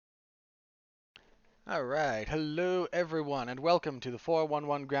All right. Hello, everyone, and welcome to the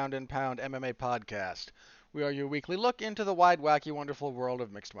 411 Ground and Pound MMA podcast. We are your weekly look into the wide, wacky, wonderful world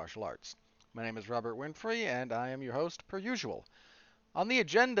of mixed martial arts. My name is Robert Winfree, and I am your host, per usual. On the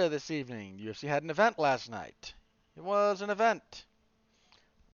agenda this evening, UFC had an event last night. It was an event.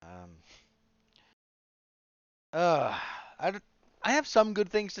 Um, uh, I, d- I have some good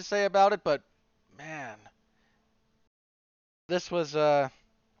things to say about it, but man, this was uh,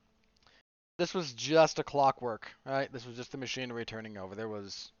 this was just a clockwork, right? This was just the machinery turning over. There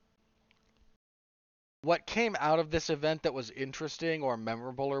was what came out of this event that was interesting or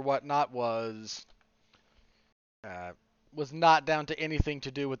memorable or whatnot uh, was not down to anything to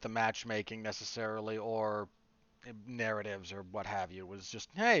do with the matchmaking necessarily or narratives or what have you. It was just,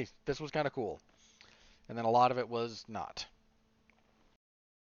 hey, this was kind of cool. And then a lot of it was not.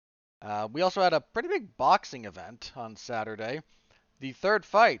 We also had a pretty big boxing event on Saturday. The third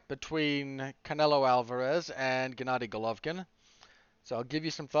fight between Canelo Alvarez and Gennady Golovkin. So I'll give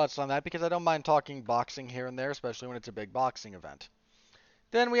you some thoughts on that because I don't mind talking boxing here and there, especially when it's a big boxing event.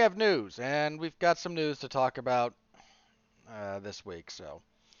 Then we have news, and we've got some news to talk about this week. So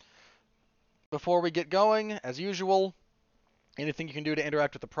before we get going, as usual, anything you can do to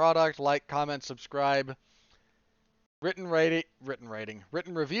interact with the product, like, comment, subscribe, written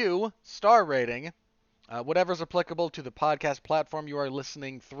review, star rating, whatever's applicable to the podcast platform you are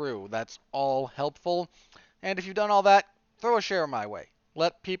listening through. That's all helpful. And if you've done all that, throw a share my way.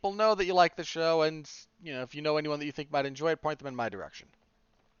 Let people know that you like the show, and if you know anyone that you think might enjoy it, point them in my direction.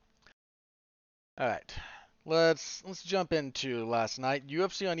 All right, let's jump into last night.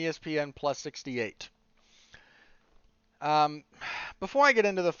 UFC on ESPN plus 68. Um, Before I get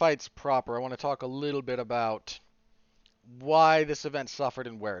into the fights proper, I want to talk a little bit about why this event suffered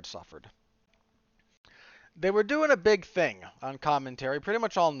and where it suffered. They were doing a big thing on commentary pretty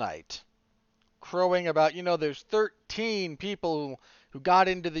much all night, crowing about, there's 13 people who got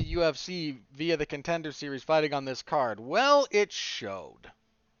into the UFC via the Contender Series fighting on this card. Well, it showed.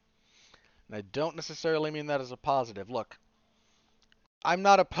 And I don't necessarily mean that as a positive. Look, I'm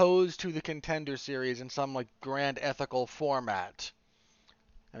not opposed to the Contender Series in some like grand ethical format.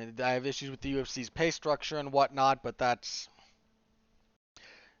 I mean, I have issues with the UFC's pay structure and whatnot, but that's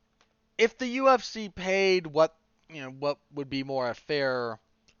if the UFC paid what would be more a fair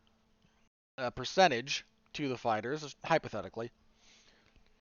percentage to the fighters, hypothetically,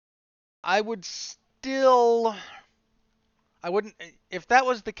 I would still I wouldn't if that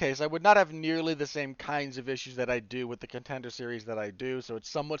was the case, I would not have nearly the same kinds of issues that I do with the Contender Series that I do, so it's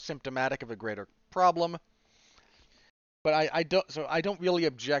somewhat symptomatic of a greater problem. But I don't really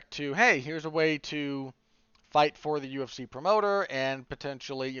object to, hey, here's a way to fight for the UFC promoter and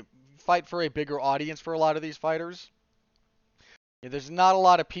potentially fight for a bigger audience for a lot of these fighters. There's not a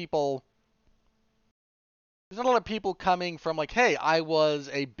lot of people. There's not a lot of people coming from like, hey, I was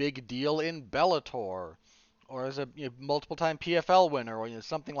a big deal in Bellator, or as a multiple-time PFL winner, or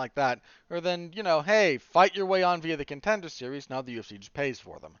something like that. Or then, hey, fight your way on via the Contender Series. Now the UFC just pays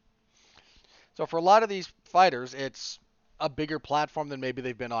for them. So for a lot of these fighters, it's a bigger platform than maybe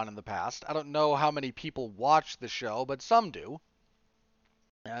they've been on in the past. I don't know how many people watch the show, but some do.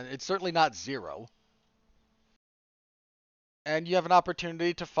 And it's certainly not zero. And you have an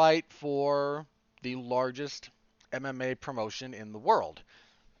opportunity to fight for the largest MMA promotion in the world.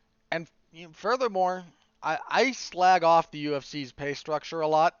 And furthermore, I slag off the UFC's pay structure a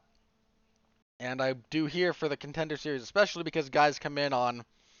lot. And I do here for the Contender Series, especially because guys come in on.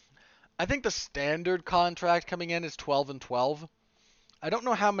 I think the standard contract coming in is 12 and 12. I don't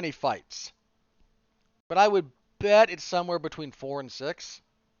know how many fights, but I would bet it's somewhere between 4 and 6.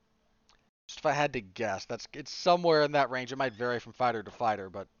 Just if I had to guess, it's somewhere in that range. It might vary from fighter to fighter,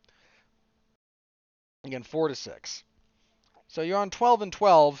 but again, 4 to 6. So you're on 12 and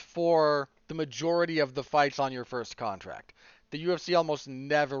 12 for the majority of the fights on your first contract. The UFC almost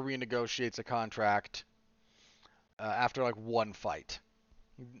never renegotiates a contract after like one fight.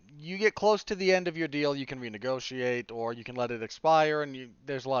 You get close to the end of your deal, you can renegotiate, or you can let it expire, and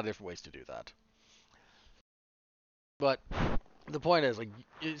there's a lot of different ways to do that. But the point is, like,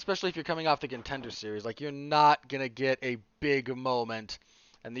 especially if you're coming off the Contender Series, like, you're not gonna get a big moment,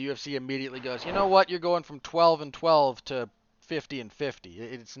 and the UFC immediately goes, you know what, you're going from 12 and 12 to 50 and 50.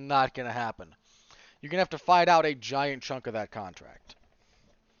 It's not gonna happen. You're gonna have to fight out a giant chunk of that contract.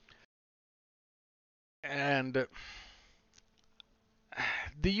 And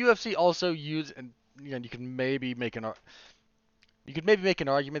the UFC also and you can maybe make an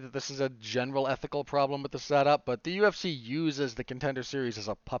argument that this is a general ethical problem with the setup, but the UFC uses the Contender Series as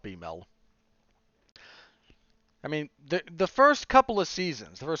a puppy mill. I mean, the first couple of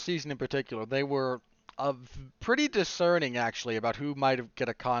seasons, the first season in particular, they were pretty discerning actually about who might get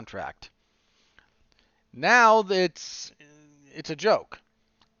a contract. Now it's a joke.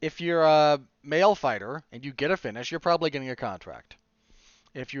 If you're a male fighter and you get a finish, you're probably getting a contract.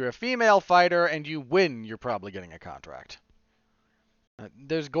 If you're a female fighter and you win, you're probably getting a contract.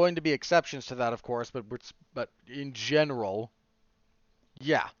 There's going to be exceptions to that, of course, but in general,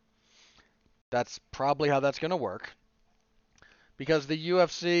 yeah, that's probably how that's going to work. Because the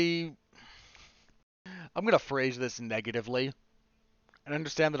UFC, I'm going to phrase this negatively, and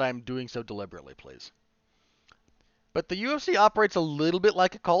understand that I'm doing so deliberately, please. But the UFC operates a little bit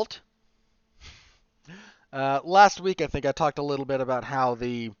like a cult. Last week, I think I talked a little bit about how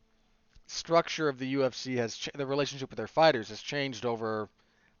the structure of the UFC the relationship with their fighters has changed over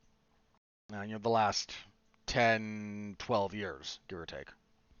the last 10, 12 years, give or take.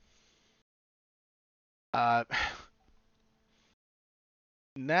 Uh,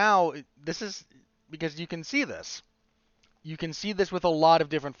 Now, this is because you can see this. You can see this with a lot of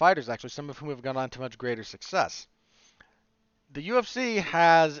different fighters, actually, some of whom have gone on to much greater success. The UFC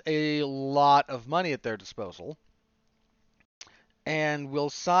has a lot of money at their disposal and will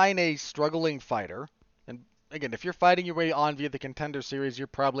sign a struggling fighter. And again, if you're fighting your way on via the Contender Series, you're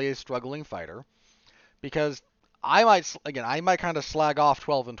probably a struggling fighter. Because I might kind of slag off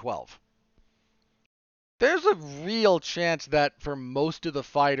 12 and 12. There's a real chance that for most of the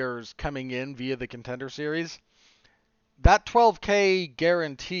fighters coming in via the Contender Series, that 12K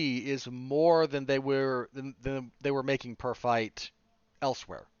guarantee is more than they were making per fight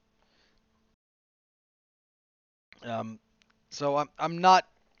elsewhere. Um, so I'm not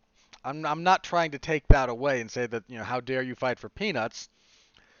trying to take that away and say that how dare you fight for peanuts.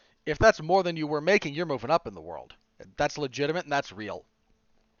 If that's more than you were making, you're moving up in the world. That's legitimate and that's real.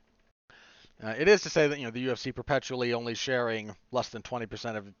 It is to say that the UFC perpetually only sharing less than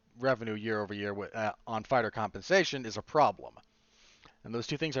 20% of revenue year over year on fighter compensation is a problem, and those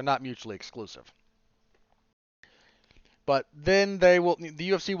two things are not mutually exclusive. But then the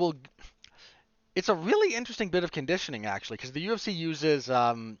UFC will. It's a really interesting bit of conditioning actually, because the UFC uses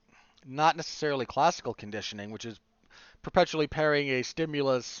not necessarily classical conditioning, which is perpetually pairing a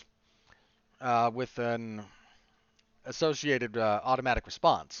stimulus with an associated automatic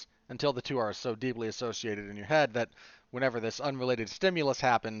response until the two are so deeply associated in your head that whenever this unrelated stimulus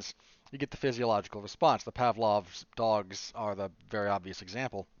happens, you get the physiological response. The Pavlov's dogs are the very obvious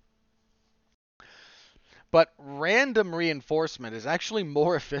example. But random reinforcement is actually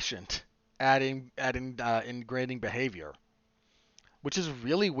more efficient at ingraining behavior, which is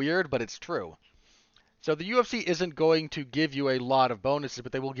really weird, but it's true. So the UFC isn't going to give you a lot of bonuses,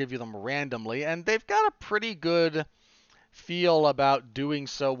 but they will give you them randomly, and they've got a pretty good feel about doing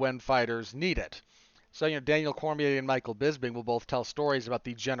so when fighters need it. So, Daniel Cormier and Michael Bisping will both tell stories about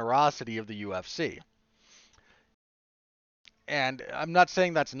the generosity of the UFC. And I'm not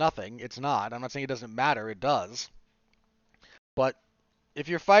saying that's nothing. It's not. I'm not saying it doesn't matter. It does. But if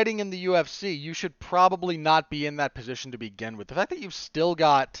you're fighting in the UFC, you should probably not be in that position to begin with. The fact that you've still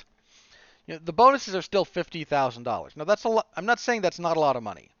got, the bonuses are still $50,000. Now that's a lot. I'm not saying that's not a lot of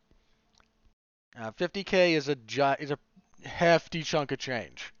money. 50K is a hefty chunk of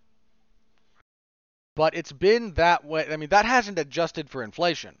change. But it's been that way. I mean, that hasn't adjusted for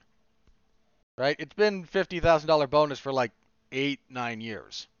inflation, right? It's been $50,000 bonus for like 8, 9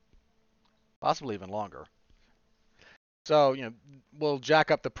 years, possibly even longer. So, we'll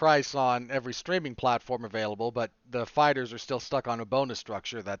jack up the price on every streaming platform available, but the fighters are still stuck on a bonus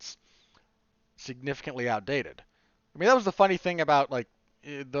structure that's significantly outdated. I mean, that was the funny thing about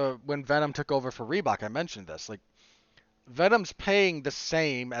when Venom took over for Reebok. I mentioned this. Like, Venom's paying the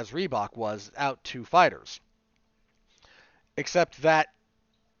same as Reebok was out to fighters, except that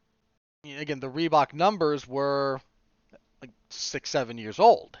again the Reebok numbers were like 6, 7 years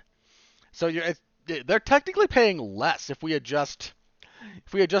old. So they're technically paying less if we adjust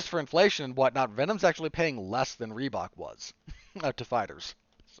for inflation and whatnot. Venom's actually paying less than Reebok was out to fighters.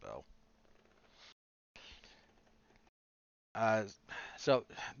 So, uh, so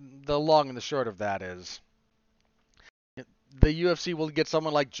the long and the short of that is the UFC will get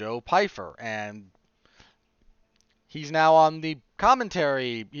someone like Joe Pyfer, and he's now on the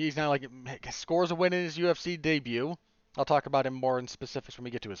commentary. He's now scores a win in his UFC debut. I'll talk about him more in specifics when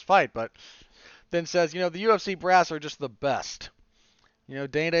we get to his fight, but then says, the UFC brass are just the best.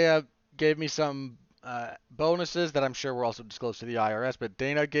 Dana gave me some bonuses that I'm sure were also disclosed to the IRS, but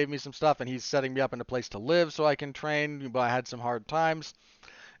Dana gave me some stuff, and he's setting me up in a place to live so I can train, but I had some hard times.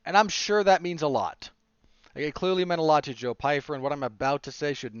 And I'm sure that means a lot. It clearly meant a lot to Joe Pyfer, and what I'm about to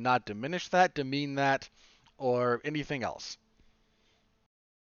say should not diminish that, demean that, or anything else.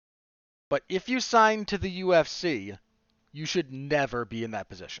 But if you sign to the UFC, you should never be in that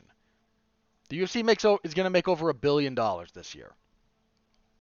position. The UFC is going to make over $1 billion this year.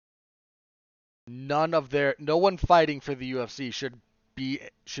 No one fighting for the UFC should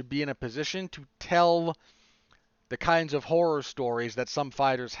be in a position to tell the kinds of horror stories that some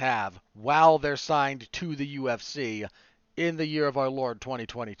fighters have while they're signed to the UFC in the year of our Lord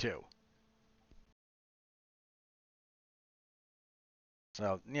 2022.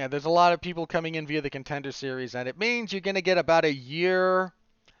 So, yeah, there's a lot of people coming in via the Contender Series, and it means you're going to get about a year.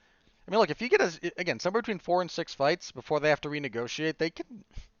 I mean, look, if you get, again, somewhere between 4 and 6 fights before they have to renegotiate,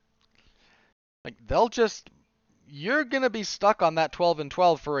 they'll just, you're going to be stuck on that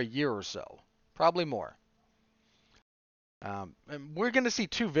 12-12 for a year or so. Probably more. And we're going to see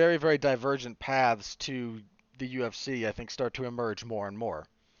two very, very divergent paths to the UFC, I think, start to emerge more and more.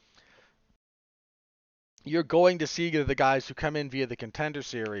 You're going to see the guys who come in via the Contender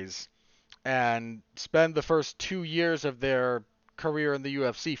Series and spend the first 2 years of their career in the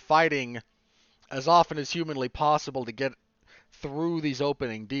UFC fighting as often as humanly possible to get through these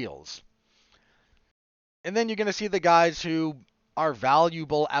opening deals. And then you're going to see the guys who are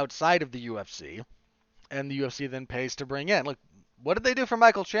valuable outside of the UFC, and the UFC then pays to bring in. Look, what did they do for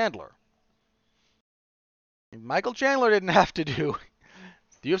Michael Chandler? Michael Chandler didn't have to do.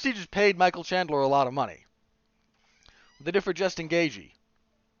 The UFC just paid Michael Chandler a lot of money. What they did for Justin Gaethje.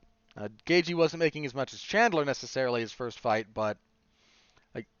 Gaethje wasn't making as much as Chandler necessarily his first fight, but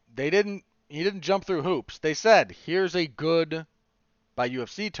he didn't jump through hoops. They said, here's a good, by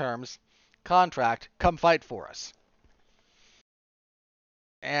UFC terms, contract, come fight for us.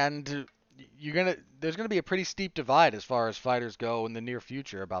 And there's gonna be a pretty steep divide as far as fighters go in the near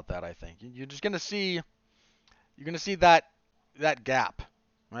future about that, I think. You're gonna see that gap,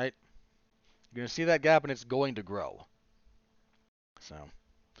 right? You're gonna see that gap and it's going to grow. So,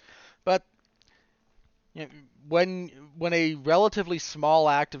 but you know, when a relatively small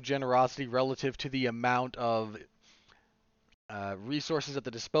act of generosity relative to the amount of resources at the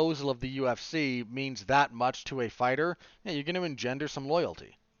disposal of the UFC means that much to a fighter, yeah, you're going to engender some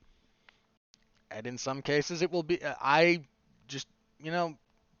loyalty. And in some cases, it will be. I just, to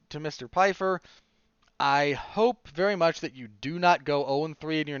Mr. Pfeiffer, I hope very much that you do not go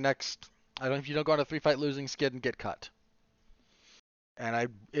 0-3 in your next. I don't know if you don't go on a 3-fight losing skid and get cut. And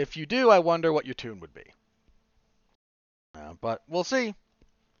if you do, I wonder what your tune would be. But we'll see.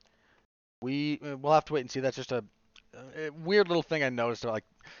 We'll have to wait and see. That's just a weird little thing I noticed. Like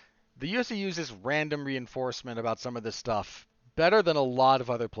the UFC uses random reinforcement about some of this stuff better than a lot of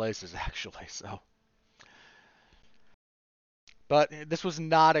other places, actually. So, but this was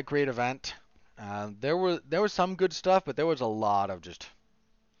not a great event. There was some good stuff, but there was a lot of just,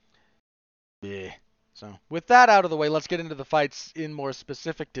 yeah. So with that out of the way, let's get into the fights in more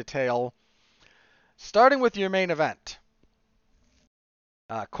specific detail. Starting with your main event.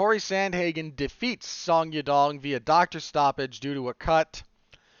 Corey Sandhagen defeats Song Yadong via doctor stoppage due to a cut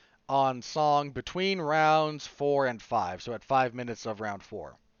on Song between rounds 4 and 5, so at 5 minutes of round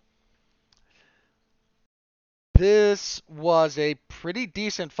 4. This was a pretty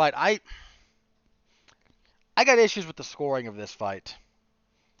decent fight. I got issues with the scoring of this fight.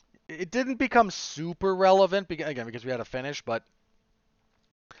 It didn't become super relevant, again, because we had a finish, but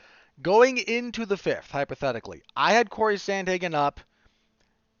going into the 5th, hypothetically, I had Corey Sandhagen up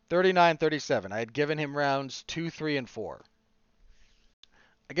 39-37. I had given him rounds 2, 3, and 4.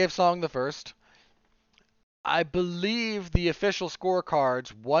 I gave Song the first. I believe the official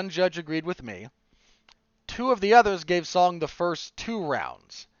scorecards, one judge agreed with me. 2 of the others gave Song the first 2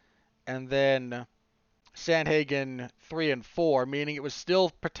 rounds. And then Sandhagen 3 and 4, meaning it was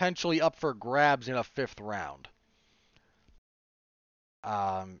still potentially up for grabs in a 5th round.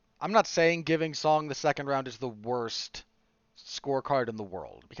 I'm not saying giving Song the 2nd round is the worst scorecard in the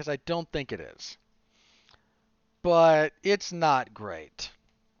world, because I don't think it is. But it's not great.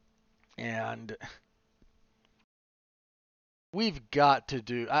 And we've got to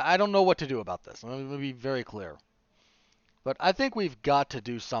do. I don't know what to do about this. Let me be very clear. But I think we've got to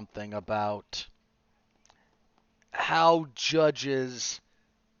do something about how judges,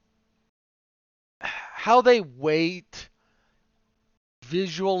 how they weight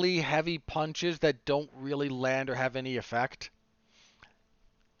visually heavy punches that don't really land or have any effect.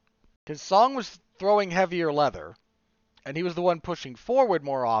 Because Song was throwing heavier leather, and he was the one pushing forward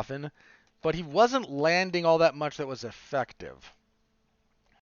more often, but he wasn't landing all that much that was effective.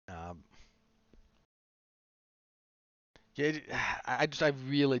 I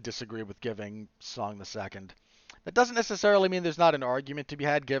really disagree with giving Song the 2nd. That doesn't necessarily mean there's not an argument to be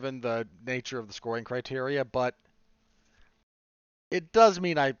had given the nature of the scoring criteria, but it does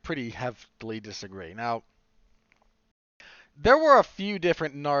mean I pretty heavily disagree. Now, there were a few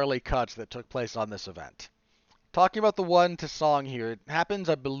different gnarly cuts that took place on this event. Talking about the one to Song here, it happens,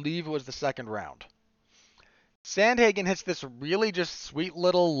 I believe it was the second round. Sandhagen hits this really just sweet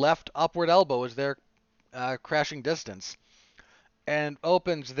little left upward elbow as they're crashing distance, and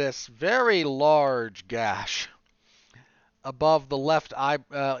opens this very large gash above the left eye.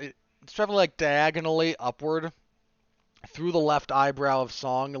 It's traveling like diagonally upward through the left eyebrow of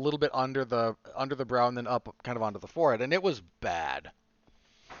Song, a little bit under the brow, and then up kind of onto the forehead, and it was bad.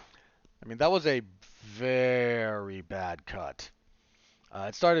 I mean, that was a very bad cut.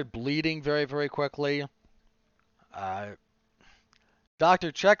 It started bleeding very, very quickly. Uh,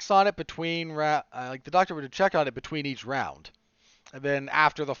 Doctor checks on it between like the doctor would check on it between each round, and then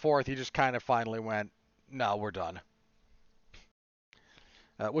after the fourth, he just kind of finally went, "No, we're done,"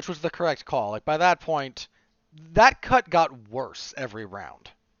 which was the correct call. Like by that point, that cut got worse every round.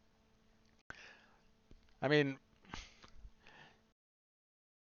 I mean,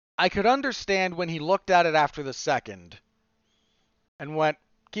 I could understand when he looked at it after the second and went,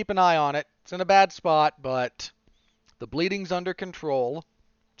 "Keep an eye on it. It's in a bad spot, but the bleeding's under control,"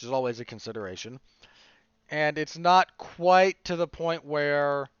 which is always a consideration. And it's not quite to the point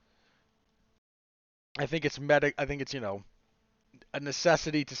where I think it's, a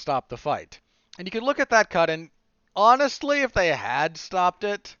necessity to stop the fight. And you can look at that cut, and honestly, if they had stopped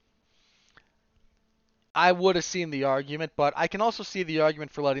it, I would have seen the argument, but I can also see the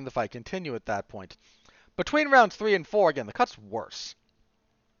argument for letting the fight continue at that point. Between rounds 3 and 4, again, the cut's worse.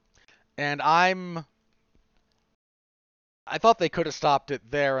 And I thought they could have stopped it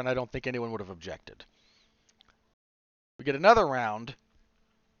there, and I don't think anyone would have objected. We get another round,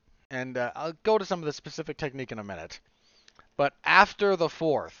 and I'll go to some of the specific technique in a minute. But after the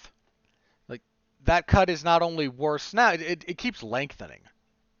fourth, like that cut is not only worse now, it keeps lengthening.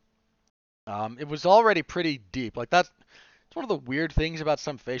 It was already pretty deep. Like it's one of the weird things about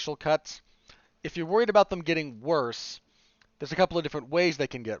some facial cuts. If you're worried about them getting worse, there's a couple of different ways they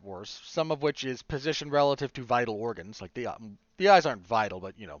can get worse. Some of which is position relative to vital organs. Like the eyes aren't vital,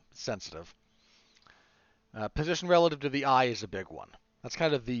 but sensitive. Position relative to the eye is a big one. That's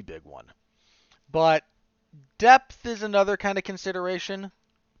kind of the big one. But depth is another kind of consideration.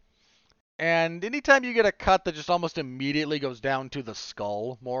 And anytime you get a cut that just almost immediately goes down to the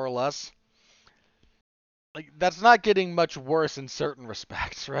skull, more or less, like that's not getting much worse in certain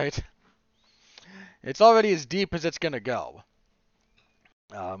respects, right? It's already as deep as it's going to go.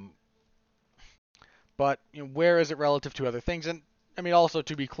 Um, but where is it relative to other things? And I mean, also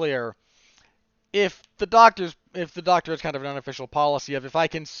to be clear, if the doctor has kind of an unofficial policy of if I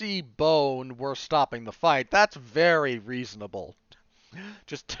can see bone, we're stopping the fight, that's very reasonable.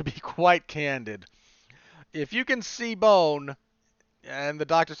 Just to be quite candid, if you can see bone and the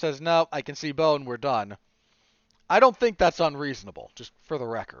doctor says no, I can see bone, we're done. I don't think that's unreasonable, just for the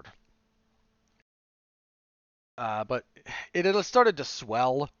record. But it had started to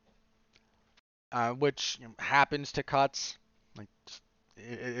swell, which happens to cuts. Like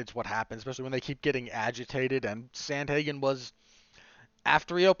it's what happens, especially when they keep getting agitated. And Sandhagen was,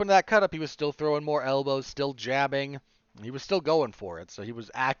 after he opened that cut up, he was still throwing more elbows, still jabbing. He was still going for it, so he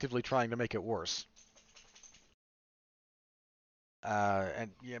was actively trying to make it worse.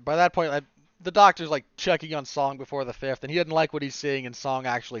 And by that point, the doctor's like checking on Song before the fifth, and he didn't like what he's seeing. And Song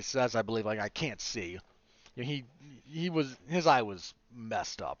actually says, I believe, like I can't see. His eye was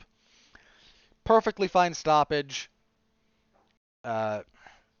messed up. Perfectly fine stoppage.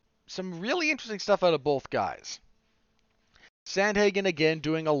 Some really interesting stuff out of both guys. Sandhagen again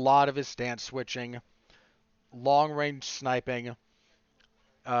doing a lot of his stance switching, long range sniping.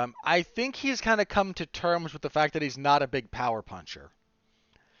 I think he's kind of come to terms with the fact that he's not a big power puncher.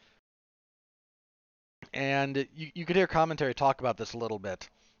 And you could hear commentary talk about this a little bit.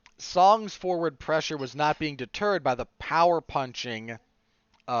 Song's forward pressure was not being deterred by the power punching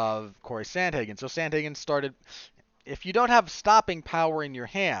of Corey Sandhagen. So Sandhagen started, if you don't have stopping power in your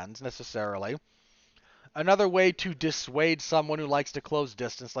hands necessarily, another way to dissuade someone who likes to close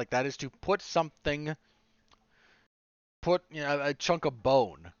distance like that is to put a chunk of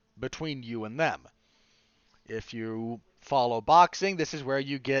bone between you and them. If you follow boxing, this is where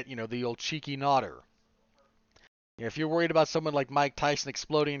you get, the old cheeky nodder. If you're worried about someone like Mike Tyson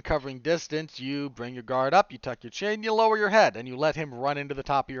exploding and covering distance, you bring your guard up, you tuck your chin, you lower your head, and you let him run into the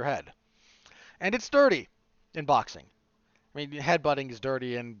top of your head. And it's dirty in boxing. I mean, headbutting is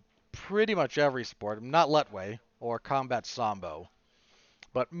dirty in pretty much every sport. Not Letway or combat sambo,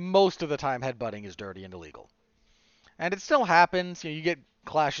 but most of the time headbutting is dirty and illegal. And it still happens. You get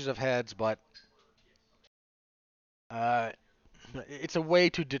clashes of heads, but it's a way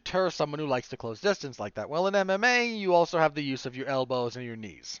to deter someone who likes to close distance like that. Well, in MMA, you also have the use of your elbows and your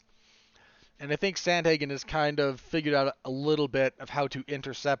knees. And I think Sandhagen has kind of figured out a little bit of how to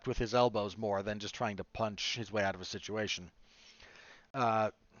intercept with his elbows more than just trying to punch his way out of a situation.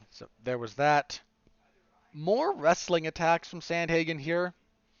 Uh, so there was that. More wrestling attacks from Sandhagen here.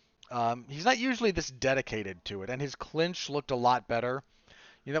 He's not usually this dedicated to it, and his clinch looked a lot better.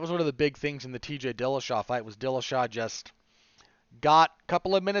 You know, that was one of the big things in the TJ Dillashaw fight was Dillashaw just got a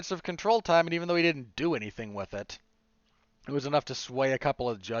couple of minutes of control time, and even though he didn't do anything with it, it was enough to sway a couple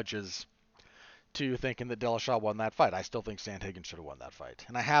of judges to thinking that Dillashaw won that fight. I still think Sandhagen should have won that fight,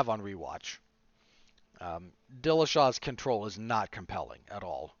 and I have on rewatch. Dillashaw's control is not compelling at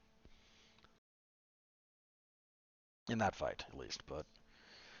all in that fight, at least. But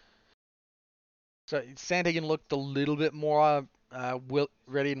so Sandhagen looked a little bit more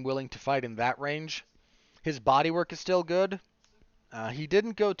ready and willing to fight in that range. His body work is still good. He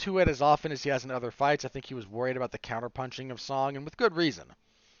didn't go to it as often as he has in other fights. I think he was worried about the counterpunching of Song, and with good reason.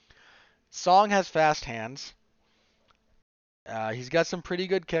 Song has fast hands. He's got some pretty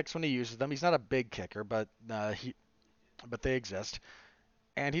good kicks when he uses them. He's not a big kicker, but they exist.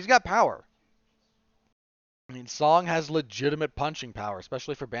 And he's got power. I mean, Song has legitimate punching power,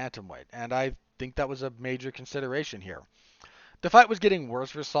 especially for bantamweight, and I think that was a major consideration here. The fight was getting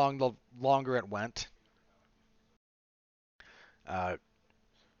worse for Song the longer it went. Uh,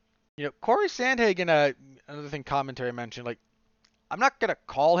 Corey Sandhagen, another thing commentary mentioned, like, I'm not going to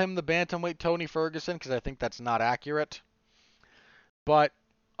call him the bantamweight Tony Ferguson because I think that's not accurate. But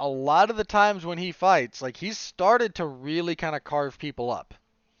a lot of the times when he fights, like, he's started to really kind of carve people up.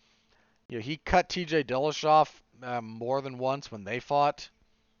 He cut TJ Dillashaw more than once when they fought.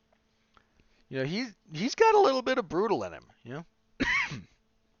 He's got a little bit of brutal in him,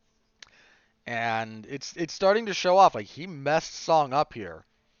 and it's starting to show off. Like, he messed Song up here,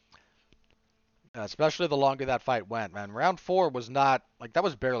 especially the longer that fight went. Man, round 4 was not like that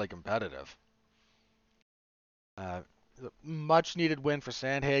was barely competitive. Much needed win for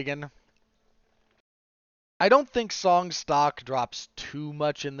Sandhagen. I don't think Song's stock drops too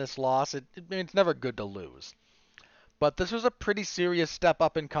much in this loss. It's never good to lose. But this was a pretty serious step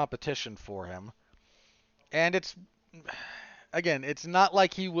up in competition for him. And it's not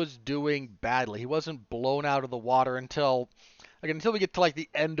like he was doing badly. He wasn't blown out of the water until we get to like the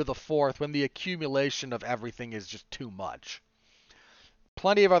end of the 4th when the accumulation of everything is just too much.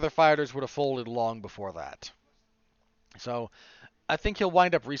 Plenty of other fighters would have folded long before that. So I think he'll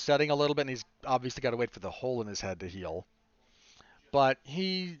wind up resetting a little bit, and he's obviously got to wait for the hole in his head to heal. But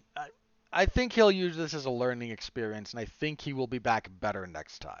I think he'll use this as a learning experience, and I think he will be back better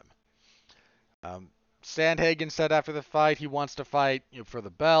next time. Sandhagen said after the fight he wants to fight for the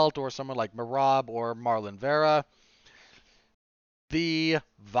belt or someone like Merab or Marlon Vera. The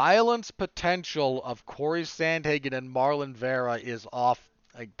violence potential of Corey Sandhagen and Marlon Vera is off.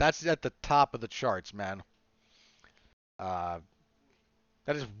 Like, that's at the top of the charts, man.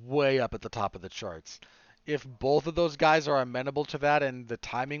 That is way up at the top of the charts. If both of those guys are amenable to that and the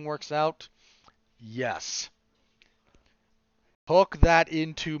timing works out, yes. Hook that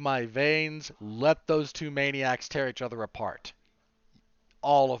into my veins. Let those two maniacs tear each other apart.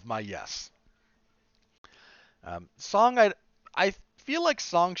 All of my yes. Song, I feel like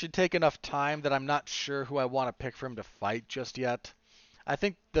Song should take enough time that I'm not sure who I want to pick for him to fight just yet. I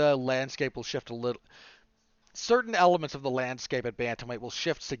think the landscape will shift a little. Certain elements of the landscape at bantamweight will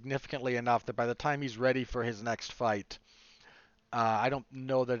shift significantly enough that by the time he's ready for his next fight, I don't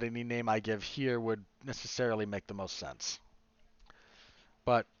know that any name I give here would necessarily make the most sense.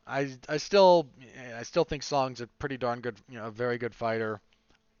 But I still think Song's a pretty darn good, a very good fighter.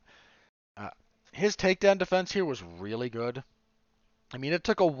 His takedown defense here was really good. I mean, it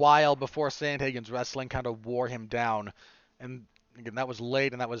took a while before Sandhagen's wrestling kind of wore him down, and again, that was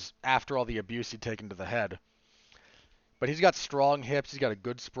late, and that was after all the abuse he'd taken to the head. But he's got strong hips. He's got a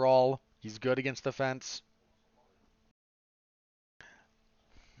good sprawl. He's good against the fence.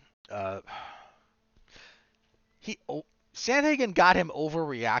 Sandhagen got him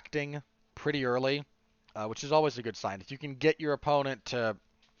overreacting pretty early, which is always a good sign. If you can get your opponent to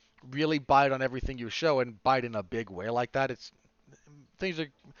really bite on everything you show and bite in a big way like that, that's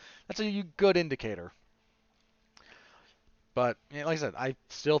a good indicator. But like I said, I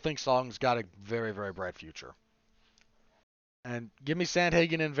still think Song's got a very, very bright future. And give me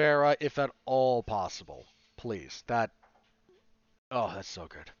Sandhagen and Vera if at all possible. Please. That's so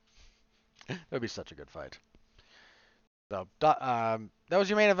good. That would be such a good fight. So, that was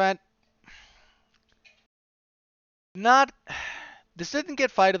your main event. This didn't get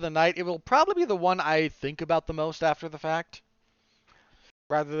fight of the night. It will probably be the one I think about the most after the fact.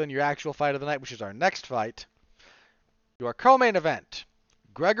 rather than your actual fight of the night, which is our next fight. Your co-main event.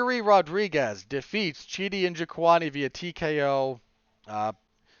 Gregory Rodriguez defeats Chidi Njokuani via TKO.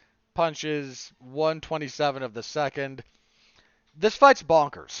 Punches 127 of the second. This fight's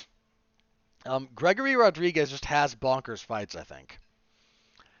bonkers. Gregory Rodriguez just has bonkers fights, I think.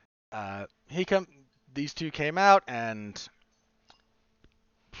 These two came out, and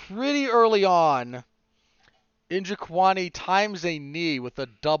pretty early on, Njokuani times a knee with a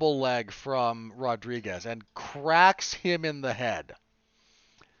double leg from Rodriguez and cracks him in the head.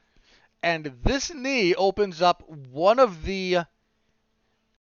 And this knee opens up one of the...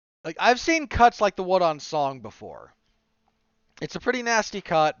 Like, I've seen cuts like the one on Song before. It's a pretty nasty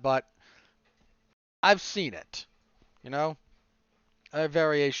cut, but I've seen it. You know?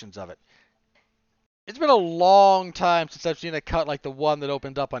 Variations of it. It's been a long time since I've seen a cut like the one that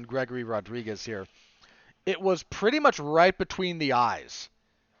opened up on Gregory Rodriguez here. It was pretty much right between the eyes.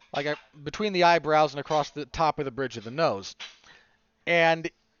 Like, between the eyebrows and across the top of the bridge of the nose. And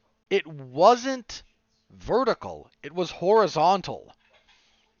it wasn't vertical. It was horizontal.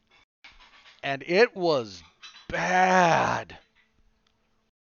 And it was bad.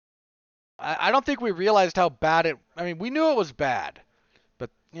 I don't think we realized how bad it... I mean, we knew it was bad.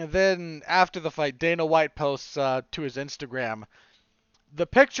 But then, after the fight, Dana White posts to his Instagram... The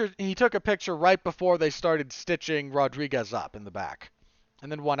picture, he took a picture right before they started stitching Rodriguez up in the back.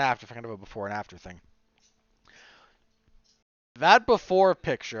 And then one after, kind of a before and after thing. That before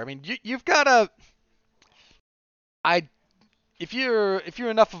picture, I mean, you've got to... If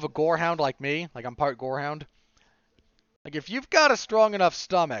you're enough of a gorehound like me, like I'm part gorehound, like if you've got a strong enough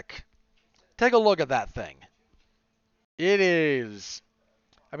stomach, take a look at that thing. It is...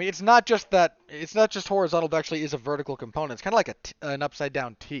 I mean, it's not just horizontal, but actually is a vertical component. It's kind of like an upside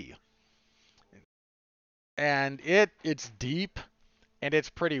down T. And it's deep, and it's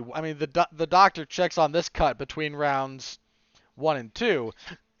pretty... I mean, the doctor checks on this cut between rounds 1 and 2,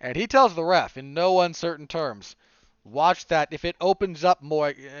 and he tells the ref in no uncertain terms, watch that. If it opens up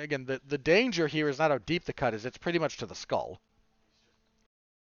more... Again, the danger here is not how deep the cut is. It's pretty much to the skull.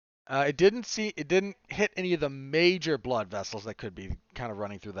 It didn't hit any of the major blood vessels that could be kind of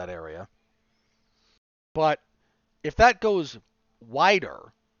running through that area. But if that goes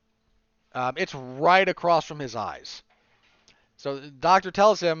wider, it's right across from his eyes. So the doctor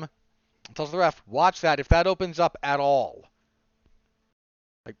tells the ref, watch that. If that opens up at all,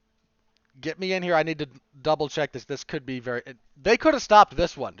 like, get me in here. I need to double check this. This could be they could have stopped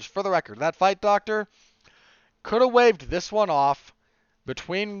this one. Just for the record, that fight doctor could have waved this one off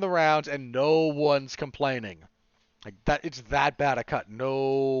between the rounds, and no one's complaining. Like that, it's that bad a cut.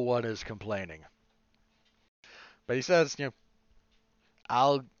 No one is complaining. But he says,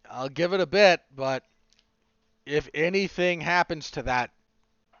 I'll give it a bit, but if anything happens to that,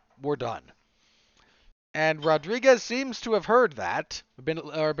 we're done. And Rodriguez seems to have heard that, been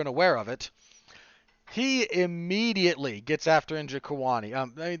aware of it. He immediately gets after Njokuani. I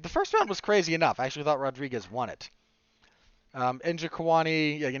mean, the first round was crazy enough. I actually thought Rodriguez won it.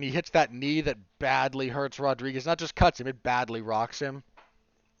 Njokuani, again, he hits that knee that badly hurts Rodriguez. Not just cuts him, it badly rocks him.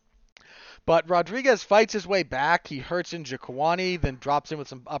 But Rodriguez fights his way back. He hurts Njokuani, then drops him with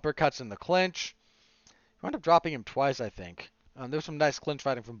some uppercuts in the clinch. He wound up dropping him twice, I think. There's some nice clinch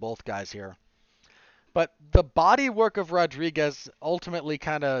fighting from both guys here. But the body work of Rodriguez ultimately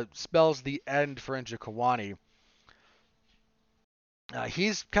kind of spells the end for Njokuani.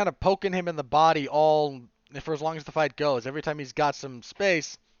 He's kind of poking him in the body for as long as the fight goes. Every time he's got some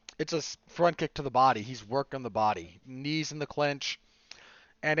space, it's a front kick to the body. He's worked on the body. Knees in the clinch.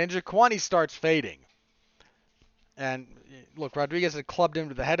 And Njokuani starts fading. And look, Rodriguez had clubbed him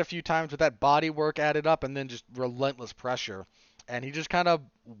to the head a few times with that body work added up and then just relentless pressure. And he just kind of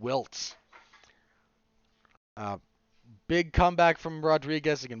wilts. Big comeback from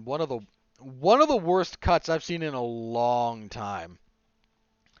Rodriguez. Again, one of the worst cuts I've seen in a long time.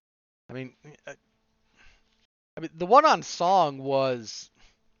 I mean, the one on Song was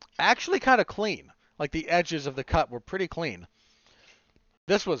actually kind of clean. Like, the edges of the cut were pretty clean.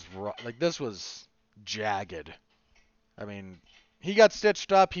 This was jagged. I mean, he got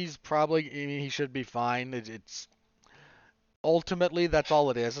stitched up. He should be fine. It's ultimately, that's all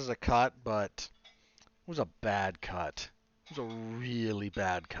it is a cut, but it was a bad cut. It was a really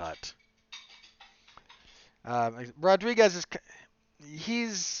bad cut. Rodriguez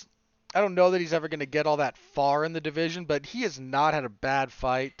I don't know that he's ever going to get all that far in the division, but he has not had a bad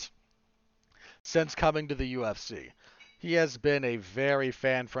fight since coming to the UFC. He has been a very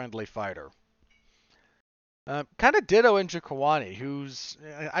fan-friendly fighter. Kind of ditto Njokuani,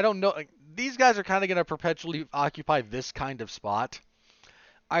 I don't know, these guys are kind of going to perpetually occupy this kind of spot.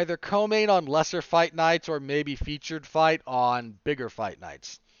 either co-main on lesser fight nights or maybe featured fight on bigger fight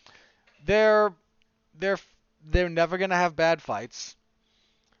nights. They're they're they're never gonna have bad fights,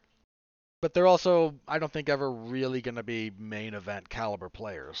 but they're also, I don't think, ever really gonna be main event caliber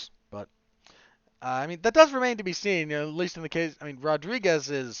players. But I mean, that does remain to be seen. You know, at least in the case, I mean, Rodriguez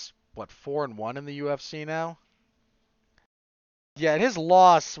is what, 4-1 in the UFC now. Yeah, and his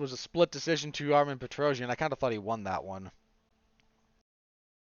loss was a split decision to Armen Petrosian. I kind of thought he won that one.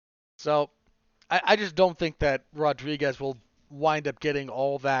 So I just don't think that Rodriguez will wind up getting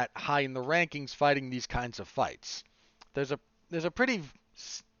all that high in the rankings fighting these kinds of fights. There's a there's a pretty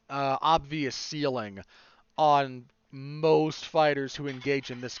obvious ceiling on most fighters who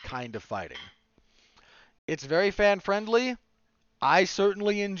engage in this kind of fighting. It's very fan friendly. I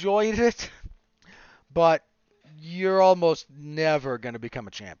certainly enjoyed it, but you're almost never going to become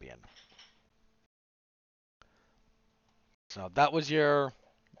a champion. So that was your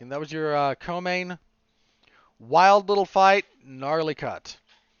co-main. Wild little fight, gnarly cut.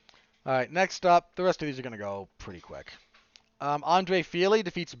 All right, next up, the rest of these are going to go pretty quick. Andre Fili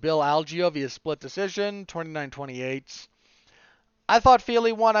defeats Bill Algeo via split decision, 29-28. I thought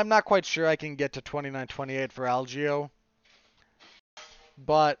Fili won. I'm not quite sure I can get to 29-28 for Algeo,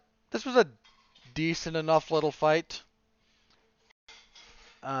 but this was a decent enough little fight.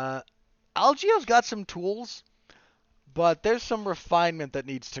 Algeo's got some tools, but there's some refinement that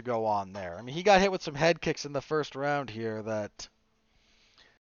needs to go on there. I mean, he got hit with some head kicks in the first round here that...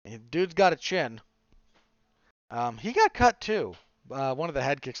 Dude's got a chin. He got cut too. One of the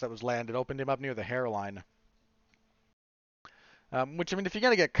head kicks that was landed opened him up near the hairline. Which, I mean, if you're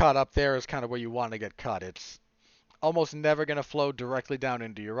going to get cut up there is kind of where you want to get cut. It's almost never going to flow directly down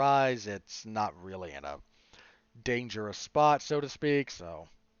into your eyes. It's not really in a dangerous spot, so to speak. So,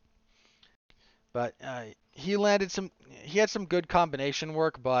 but he had some good combination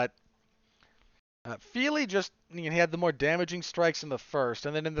work, but Fili just, he had the more damaging strikes in the first,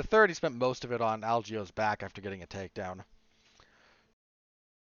 and then in the third he spent most of it on Algeo's back after getting a takedown.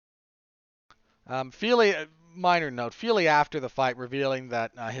 Fili, minor note, Fili after the fight revealing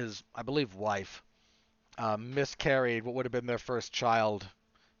that his, I believe, wife miscarried what would have been their first child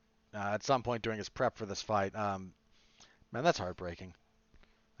at some point during his prep for this fight. Man, that's heartbreaking.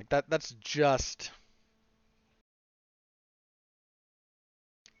 Like that's just...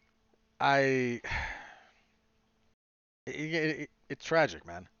 I... it's tragic,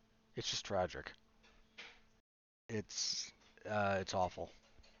 man. It's just tragic. It's awful.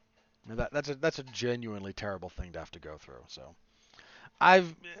 I mean, that's a genuinely terrible thing to have to go through. So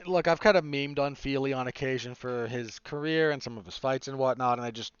I've kind of memed on Fili on occasion for his career and some of his fights and whatnot, and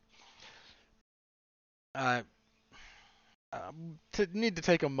I just uh, need to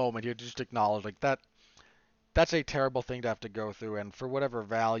take a moment here to just acknowledge like that's a terrible thing to have to go through, and for whatever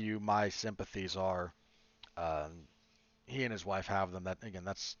value my sympathies are, he and his wife have them. That again,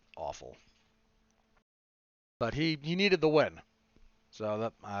 that's awful. But he needed the win. So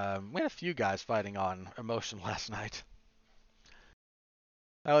that we had a few guys fighting on emotion last night.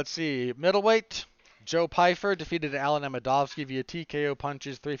 Let's see. Middleweight, Joe Pyfer defeated Alan Amadovsky via TKO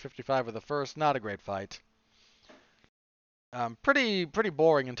punches, 3:55 of the first. Not a great fight. Pretty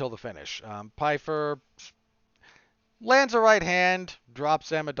boring until the finish. Pyfer lands a right hand,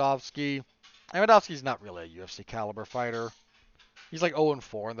 drops Amadovsky. Amadovsky's not really a UFC caliber fighter. He's like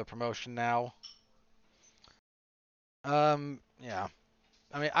 0-4 in the promotion now. Yeah.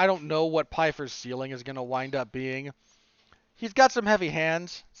 I mean, I don't know what Pyfer's ceiling is going to wind up being. He's got some heavy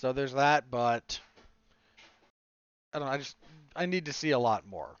hands, so there's that, but I don't know, I need to see a lot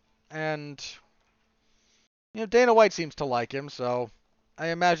more. And Dana White seems to like him, so I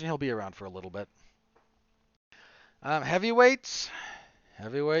imagine he'll be around for a little bit. Heavyweights.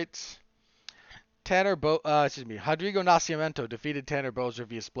 Rodrigo Nascimento defeated Tanner Boser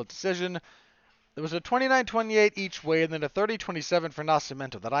via split decision. There was a 29-28 each way, and then a 30-27 for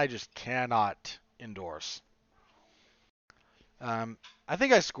Nascimento that I just cannot endorse. I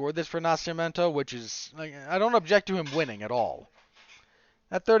think I scored this for Nascimento, which is, like, I don't object to him winning at all.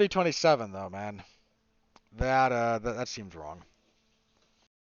 That 30-27 though, man, that seems wrong.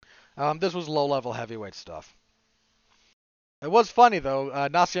 This was low-level heavyweight stuff. It was funny though,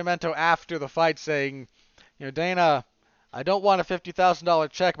 Nascimento after the fight saying, Dana, I don't want a $50,000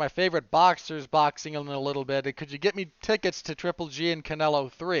 check. My favorite boxer's boxing in a little bit. Could you get me tickets to Triple G and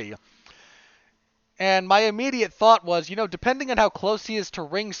Canelo 3? And my immediate thought was, depending on how close he is to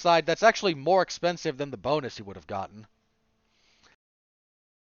ringside, that's actually more expensive than the bonus he would have gotten.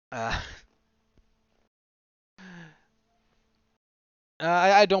 I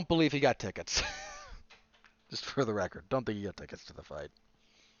don't believe he got tickets. Just for the record, don't think he got tickets to the fight.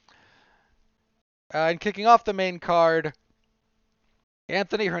 And kicking off the main card,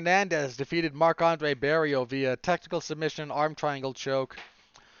 Anthony Hernandez defeated Marc-Andre Barrios via technical submission, arm triangle choke.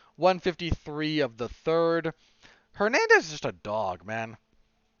 153 of the third. Hernandez is just a dog, man.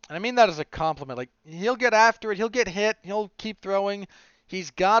 And I mean that as a compliment. Like, he'll get after it, he'll get hit, he'll keep throwing.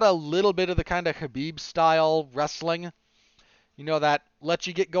 He's got a little bit of the kind of Khabib-style wrestling. You know, that lets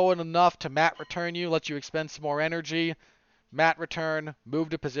you get going enough to mat return you, lets you expend some more energy. Mat return, move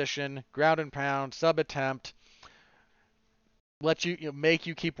to position, ground and pound, sub attempt. Let you, make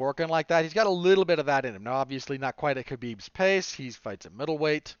you keep working like that. He's got a little bit of that in him. Now, obviously, not quite at Khabib's pace. He fights at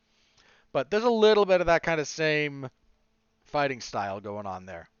middleweight. But there's a little bit of that kind of same fighting style going on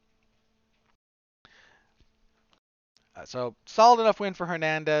there. So, solid enough win for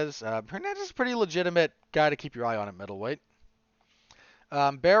Hernandez. Hernandez is a pretty legitimate guy to keep your eye on at middleweight.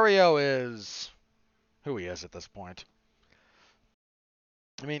 Barrio is who he is at this point.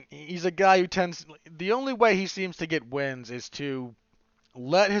 I mean, he's a guy who tends... The only way he seems to get wins is to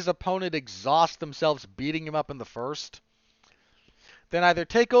let his opponent exhaust themselves beating him up in the first. Then either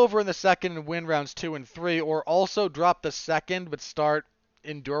take over in the second and win rounds 2 and 3, or also drop the second but start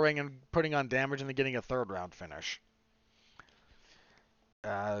enduring and putting on damage and then getting a third round finish.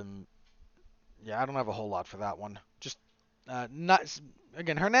 Yeah, I don't have a whole lot for that one. Just not...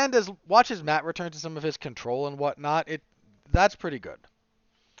 Again, Hernandez, watch his mat return to some of his control and whatnot. That's pretty good.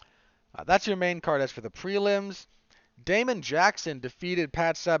 That's your main card. As for the prelims, Damon Jackson defeated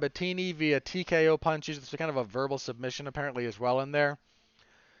Pat Sabatini via TKO punches. It's kind of a verbal submission apparently as well in there.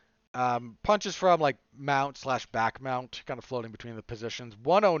 Punches from like mount/back mount, kind of floating between the positions.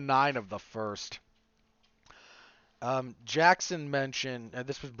 109 of the first. Jackson mentioned, and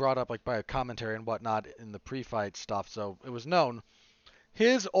this was brought up like by a commentary and whatnot in the pre-fight stuff, so it was known.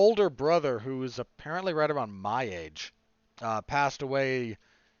 His older brother, who is apparently right around my age, passed away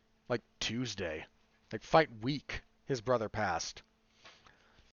like Tuesday, like fight week. His brother passed.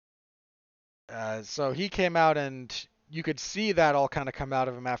 So he came out and you could see that all kind of come out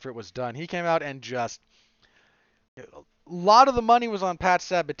of him after it was done. He came out and just... A lot of the money was on Pat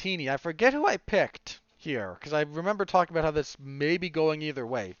Sabatini. I forget who I picked here, because I remember talking about how this may be going either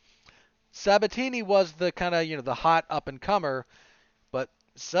way. Sabatini was the kind of, the hot up-and-comer, but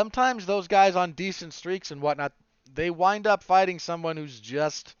sometimes those guys on decent streaks and whatnot, they wind up fighting someone who's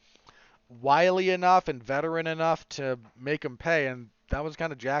just wily enough and veteran enough to make them pay, and that was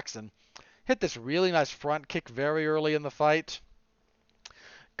kind of Jackson. Hit this really nice front kick very early in the fight.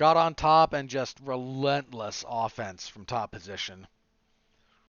 Got on top and just relentless offense from top position.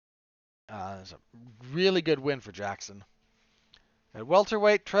 It's a really good win for Jackson. At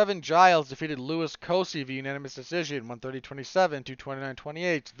welterweight, Trevin Giles defeated Louis Cosi via unanimous decision, 130-27 to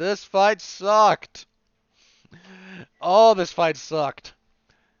 29-28. This fight sucked. Oh, this fight sucked.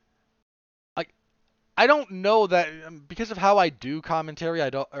 I don't know that because of how I do commentary,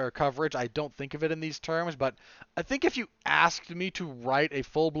 or coverage, I don't think of it in these terms, but I think if you asked me to write a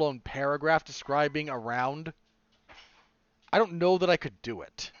full-blown paragraph describing a round, I don't know that I could do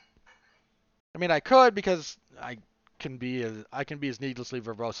it. I mean, I could because I can be as needlessly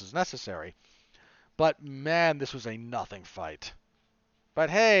verbose as necessary. But man, this was a nothing fight. But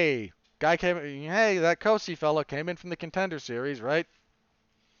hey, that Cosi fellow came in from the Contender Series, right?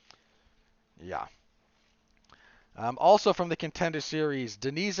 Yeah. Also from the Contender Series,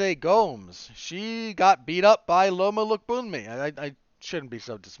 Denise Gomes. She got beat up by Loma Lookboonmee. I shouldn't be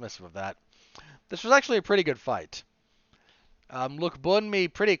so dismissive of that. This was actually a pretty good fight.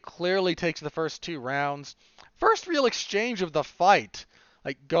 Lookboonmee pretty clearly takes the first 2 rounds. First real exchange of the fight.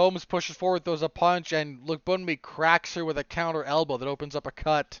 Like, Gomes pushes forward, throws a punch, and Lookboonmee cracks her with a counter elbow that opens up a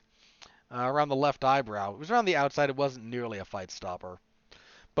cut around the left eyebrow. It was around the outside. It wasn't nearly a fight stopper.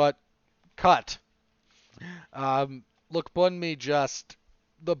 But, cut. Lookboonmee just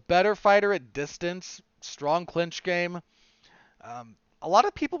the better fighter at distance, strong clinch game. A lot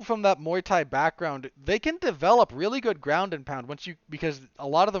of people from that Muay Thai background, they can develop really good ground and pound because a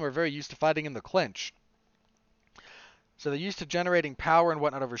lot of them are very used to fighting in the clinch. So they're used to generating power and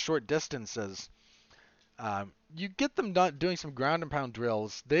whatnot over short distances. You get them doing some ground and pound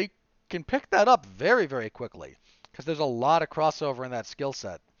drills, they can pick that up very, very quickly because there's a lot of crossover in that skill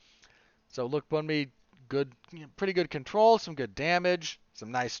set. So Lookboonmee, pretty good control, some good damage,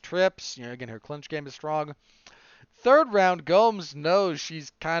 some nice trips. Again, her clinch game is strong. Third round, Gomes knows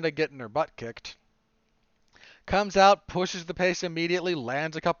she's kind of getting her butt kicked. Comes out, pushes the pace immediately,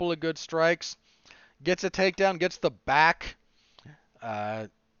 lands a couple of good strikes, gets a takedown, gets the back.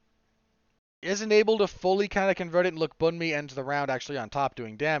 Isn't able to fully kind of convert it, and Lookboonmee ends the round actually on top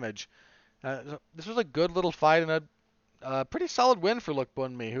doing damage. This was a good little fight and a pretty solid win for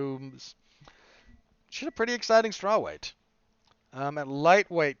Lookboonmee, who's She's a pretty exciting strawweight. At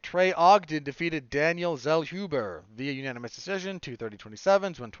lightweight, Trey Ogden defeated Daniel Zellhuber via unanimous decision,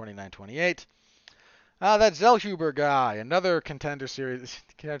 230-27, 129-28. That Zellhuber guy, another contender series.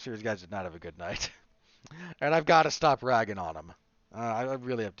 Contender series guys did not have a good night, and I've got to stop ragging on him. I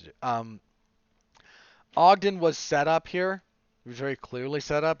really have to do. Ogden was set up here. He was very clearly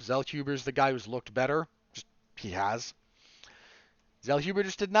set up. Zellhuber's the guy who's looked better. He has. Zellhuber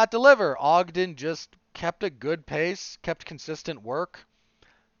just did not deliver. Ogden just kept a good pace, kept consistent work,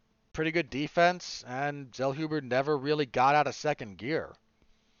 pretty good defense, and Zellhuber never really got out of second gear.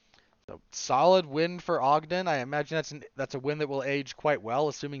 So solid win for Ogden. I imagine that's a win that will age quite well,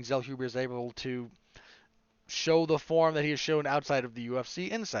 assuming Zellhuber is able to show the form that he has shown outside of the UFC,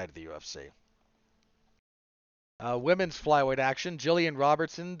 inside of the UFC. Women's flyweight action. Jillian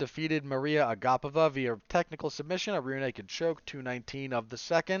Robertson defeated Maria Agapova via technical submission, a rear naked choke, 219 of the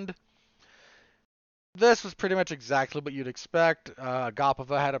second. This was pretty much exactly what you'd expect.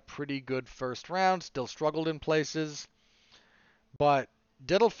 Agapova had a pretty good first round, still struggled in places, but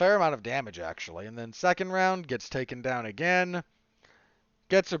did a fair amount of damage actually. And then second round, gets taken down again,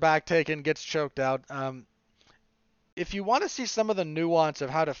 gets her back taken, gets choked out. If you want to see some of the nuance of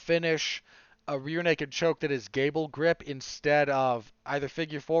how to finish a rear naked choke that is gable grip instead of either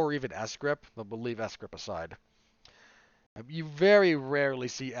figure four or even S grip, but we'll leave S grip aside. You very rarely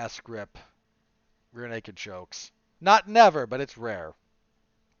see S grip rear naked chokes. Not never, but it's rare.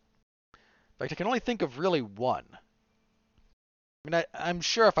 In fact, I can only think of really one. I mean, I'm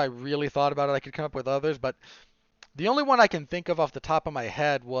sure if I really thought about it, I could come up with others, but the only one I can think of off the top of my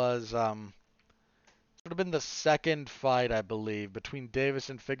head was would have been the second fight, I believe, between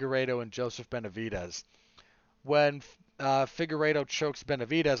Davison Figueiredo and Joseph Benavidez. When Figueiredo chokes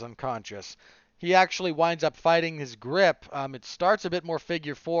Benavidez unconscious, he actually winds up fighting his grip. It starts a bit more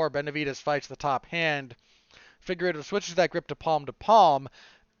figure four. Benavidez fights the top hand. Figueiredo switches that grip to palm to palm.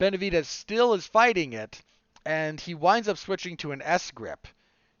 Benavidez still is fighting it, and he winds up switching to an S grip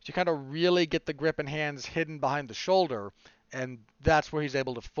to kind of really get the grip and hands hidden behind the shoulder, and that's where he's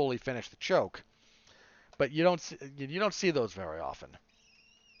able to fully finish the choke. But you don't see those very often.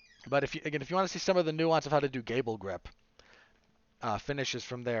 But if you want to see some of the nuance of how to do gable grip finishes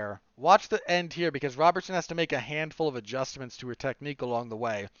from there, watch the end here because Robertson has to make a handful of adjustments to her technique along the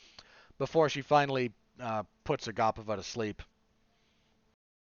way before she finally puts Agapova to sleep.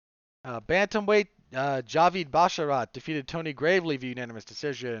 Bantamweight, Javid Basharat defeated Tony Gravely via unanimous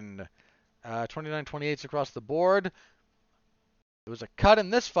decision, 29-28 across the board. There was a cut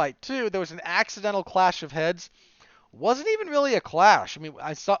in this fight too. There was an accidental clash of heads. Wasn't even really a clash. I mean,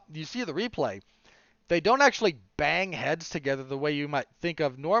 you see the replay. They don't actually bang heads together the way you might think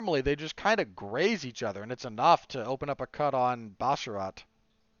of normally. They just kind of graze each other, and it's enough to open up a cut on Basharat.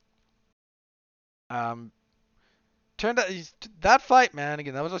 Turned out that fight, man.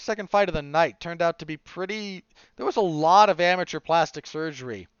 Again, that was our second fight of the night. Turned out to be pretty. There was a lot of amateur plastic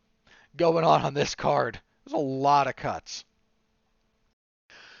surgery going on this card. There's a lot of cuts.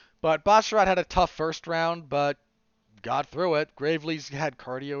 But Basharat had a tough first round, but got through it. Gravely's had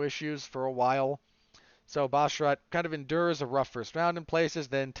cardio issues for a while. So Basharat kind of endures a rough first round in places,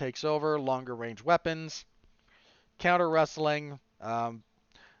 then takes over, longer range weapons, counter wrestling.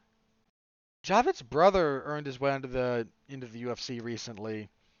 Javid's brother earned his way into the UFC recently.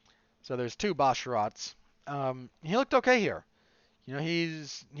 So there's two Basharats. He looked okay here. You know,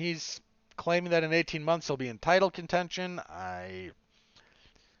 he's claiming that in 18 months he'll be in title contention. I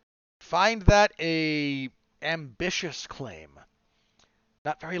find that a ambitious claim.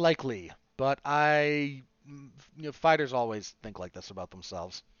 Not very likely, but fighters always think like this about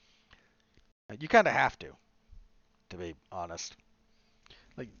themselves. You kind of have to be honest.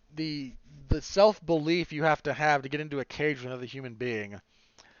 Like the self-belief you have to get into a cage with another human being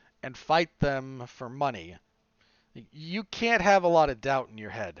and fight them for money. You can't have a lot of doubt in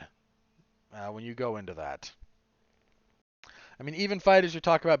your head when you go into that. I mean, even fighters who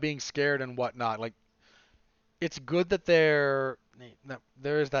talk about being scared and whatnot, like, it's good that there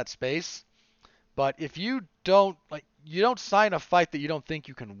is that space, but if you don't sign a fight that you don't think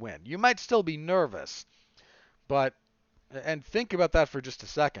you can win. You might still be nervous, and think about that for just a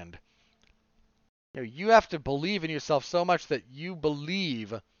second. You have to believe in yourself so much that you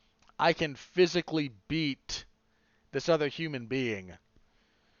believe I can physically beat this other human being.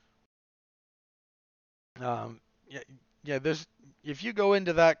 If you go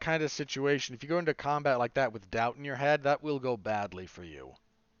into that kind of situation, if you go into combat like that with doubt in your head, that will go badly for you.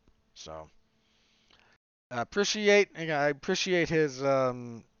 So, I appreciate his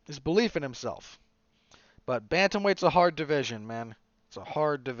belief in himself. But bantamweight's a hard division, man. It's a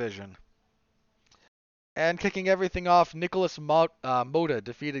hard division. And kicking everything off, Nicholas Mota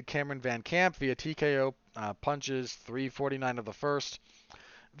defeated Cameron Van Camp via TKO punches, 3:49 of the first.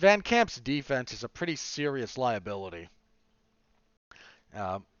 Van Camp's defense is a pretty serious liability.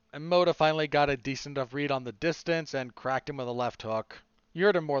 And Mota finally got a decent enough read on the distance and cracked him with a left hook. You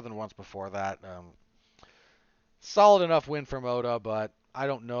heard him more than once before that. Solid enough win for Mota, but I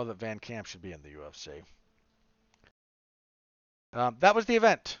don't know that Van Camp should be in the UFC. That was the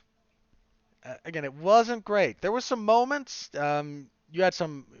event. Again, it wasn't great. There were some moments. You had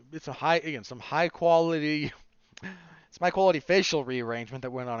some high quality, some high quality facial rearrangement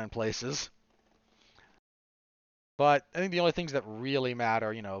that went on in places. But I think the only things that really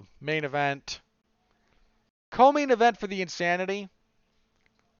matter, main event, co-main event for the Insanity.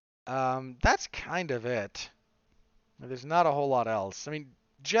 That's kind of it. There's not a whole lot else. I mean,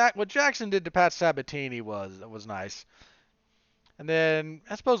 what Jackson did to Pat Sabatini was nice. And then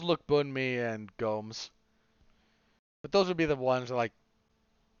I suppose Luke Bunmi and Gomes. But those would be the ones that,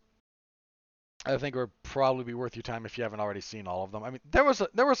 I think would probably be worth your time if you haven't already seen all of them. I mean, there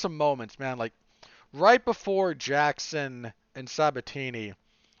were some moments, man, like right before Jackson and Sabatini,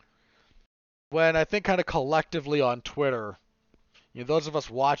 when I think kind of collectively on Twitter, those of us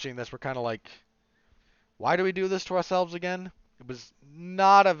watching this were kind of like, why do we do this to ourselves again? It was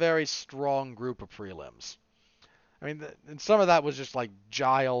not a very strong group of prelims. I mean, and some of that was just like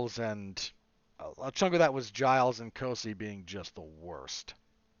Giles and a chunk of that was Giles and Kosi being just the worst.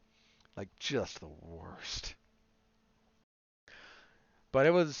 Like, just the worst. But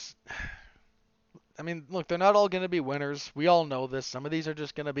it was... I mean, look, they're not all going to be winners. We all know this. Some of these are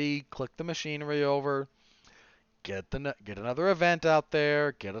just going to be click the machinery over, get another event out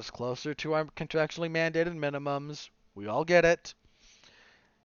there, get us closer to our contractually mandated minimums. We all get it.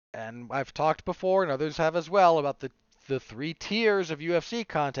 And I've talked before, and others have as well, about the three tiers of UFC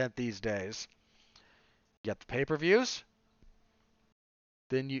content these days. You get the pay-per-views.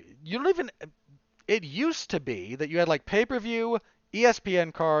 Then you don't even... It used to be that you had like pay-per-view,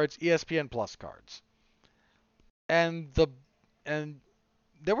 ESPN cards, ESPN Plus cards. And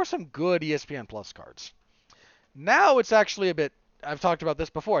there were some good ESPN Plus cards. Now it's actually a bit... I've talked about this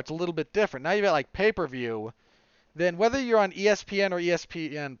before. It's a little bit different. Now you've got like pay-per-view. Then whether you're on ESPN or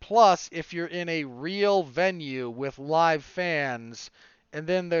ESPN Plus, if you're in a real venue with live fans, and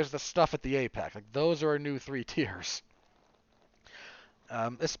then there's the stuff at the Apex. Like, those are our new three tiers.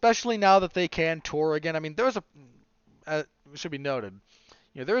 Especially now that they can tour again. I mean, there was it should be noted,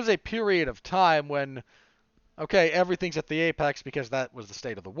 there was a period of time when, okay, everything's at the Apex because that was the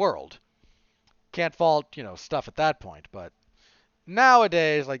state of the world. Can't fault, stuff at that point. But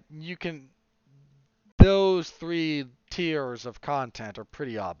nowadays, like, those three tiers of content are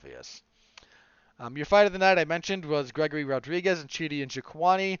pretty obvious. Your fight of the night I mentioned was Gregory Rodriguez and Chidi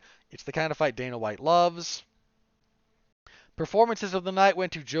Njokuani. It's the kind of fight Dana White loves. Performances of the night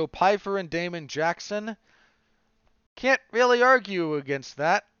went to Joe Pyfer and Damon Jackson. Can't really argue against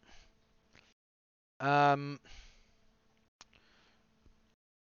that.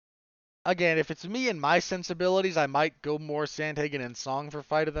 Again, if it's me and my sensibilities, I might go more Sandhagen and Song for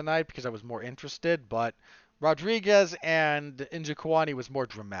fight of the night because I was more interested, but Rodriguez and Njokuani was more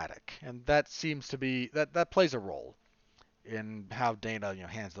dramatic, and that seems to be that plays a role in how Dana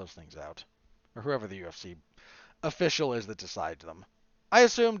hands those things out, or whoever the UFC official is that decides them. I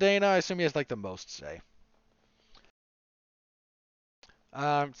assume Dana. I assume he has like the most say.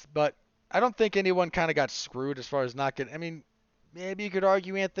 But I don't think anyone kind of got screwed as far as not getting. I mean, maybe you could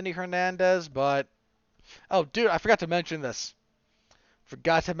argue Anthony Hernandez, but oh, dude, I forgot to mention this.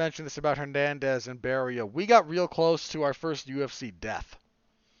 Forgot to mention this about Hernandez and Barrio. We got real close to our first UFC death.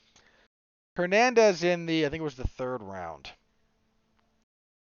 Hernandez in I think it was the third round.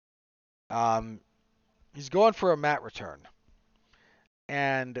 He's going for a mat return.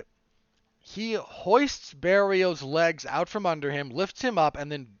 And he hoists Barrio's legs out from under him, lifts him up, and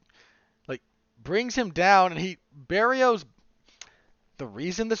then brings him down. And the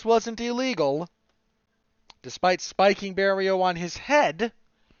reason this wasn't illegal, despite spiking Barrio on his head,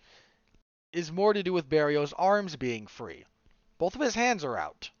 is more to do with Barrio's arms being free. Both of his hands are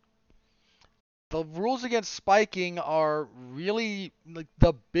out. The rules against spiking are really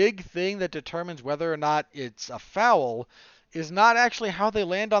the big thing that determines whether or not it's a foul is not actually how they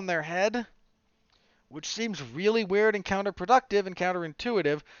land on their head, which seems really weird and counterproductive and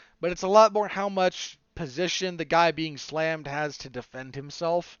counterintuitive, but it's a lot more how much position the guy being slammed has to defend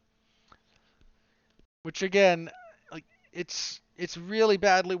himself. Which again, it's really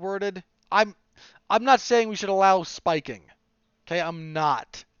badly worded. I'm not saying we should allow spiking. Okay, I'm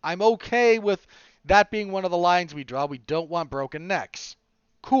not. I'm okay with that being one of the lines we draw. We don't want broken necks.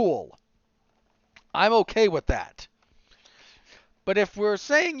 Cool. I'm okay with that. But if we're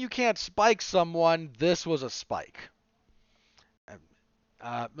saying you can't spike someone, this was a spike.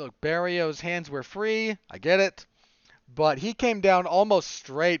 Look, Barrio's hands were free. I get it. But he came down almost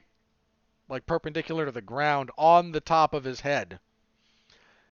straight, like perpendicular to the ground, on the top of his head.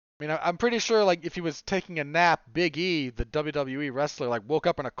 I mean, I'm pretty sure, like, if he was taking a nap, Big E, the WWE wrestler, like, woke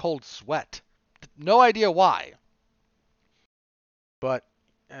up in a cold sweat. No idea why. But,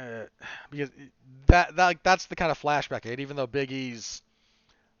 uh, because that's the kind of flashback I had, even though Big E's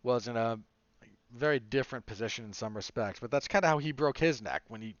was in a very different position in some respects. But that's kind of how he broke his neck,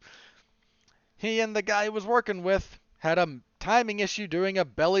 when he and the guy he was working with had a timing issue doing a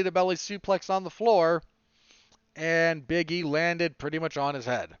belly-to-belly suplex on the floor, and Big E landed pretty much on his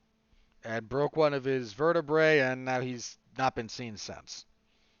head and broke one of his vertebrae, and now he's not been seen since.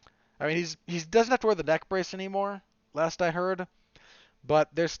 I mean, he doesn't have to wear the neck brace anymore, last I heard, but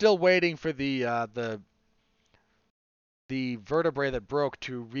they're still waiting for the vertebrae that broke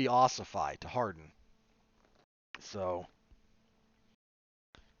to reossify, to harden. So,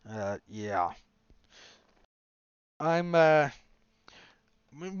 yeah. We're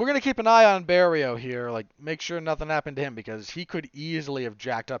gonna keep an eye on Barrio here, like make sure nothing happened to him, because he could easily have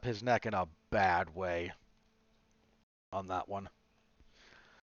jacked up his neck in a bad way on that one.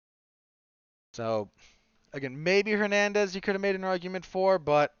 So, again, maybe Hernandez you could have made an argument for,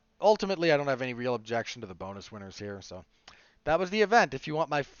 but ultimately I don't have any real objection to the bonus winners here. So that was the event. If you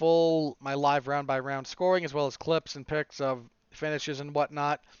want my live round by round scoring, as well as clips and pics of finishes and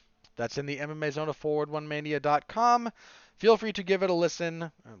whatnot, that's in the MMA Zone of ForwardOneMania.com. Feel free to give it a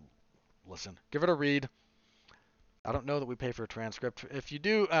listen. Give it a read. I don't know that we pay for a transcript. If you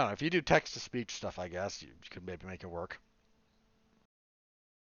do, I don't know. If you do text to speech stuff, I guess you could maybe make it work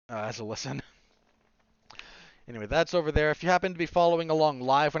as a listen. Anyway, that's over there. If you happen to be following along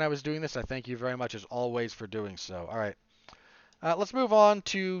live when I was doing this, I thank you very much as always for doing so. All right. Let's move on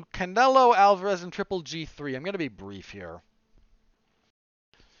to Canelo, Alvarez, and Triple G3. I'm going to be brief here,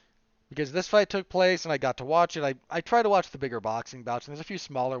 because this fight took place and I got to watch it. I try to watch the bigger boxing bouts, and there's a few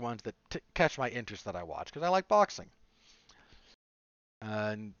smaller ones that catch my interest that I watch, because I like boxing.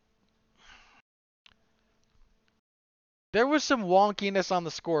 And there was some wonkiness on the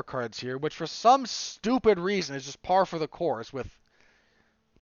scorecards here, which for some stupid reason is just par for the course with...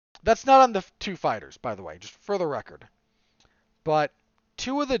 That's not on the two fighters, by the way, just for the record. But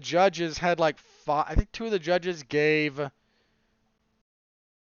two of the judges had like five... I think two of the judges gave...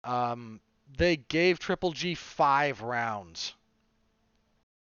 they gave Triple G 5 rounds.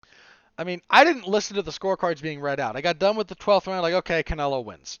 I mean, I didn't listen to the scorecards being read out. I got done with the 12th round, like, okay, Canelo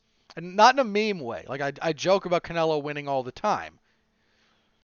wins. And not in a meme way. Like, I joke about Canelo winning all the time.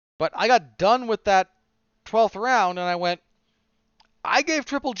 But I got done with that 12th round, and I went, I gave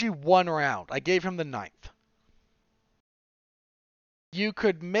Triple G 1 round. I gave him the 9th. You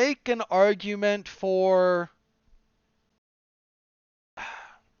could make an argument for... I'm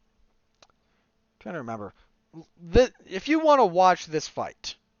trying to remember. If you want to watch this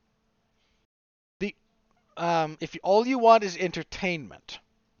fight, if all you want is entertainment,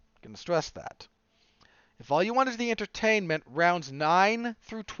 I'm going to stress that. If all you want is the entertainment, rounds 9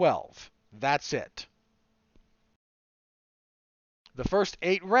 through 12, that's it. The first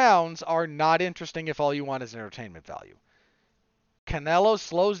 8 rounds are not interesting if all you want is entertainment value. Canelo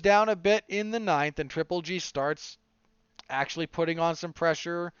slows down a bit in the 9th, and Triple G starts actually putting on some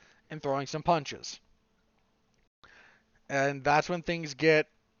pressure and throwing some punches. And that's when things get,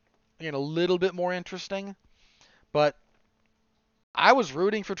 a little bit more interesting. But I was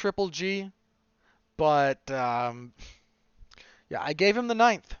rooting for Triple G, but yeah, I gave him the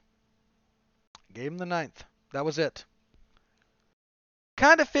 9th. That was it.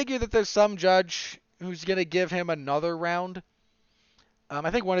 Kind of figure that there's some judge who's going to give him another round. I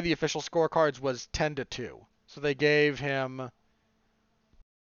think one of the official scorecards was 10-2. So they gave him...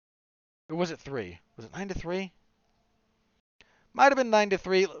 Or was it 3? Was it 9-3? Might have been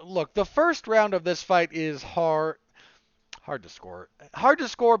 9-3. Look, the first round of this fight is hard to score. Hard to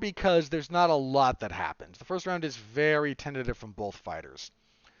score because there's not a lot that happens. The first round is very tentative from both fighters.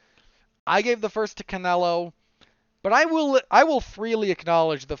 I gave the first to Canelo, but I will freely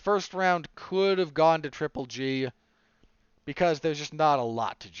acknowledge the first round could have gone to Triple G, because there's just not a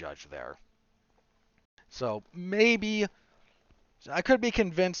lot to judge there. So maybe I could be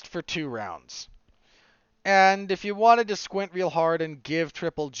convinced for 2 rounds. And if you wanted to squint real hard and give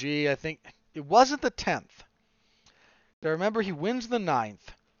Triple G, I think it wasn't the 10th. I remember he wins the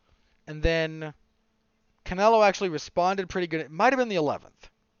 9th, and then Canelo actually responded pretty good. It might have been the 11th.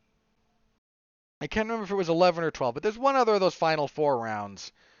 I can't remember if it was 11 or 12, but there's one other of those final 4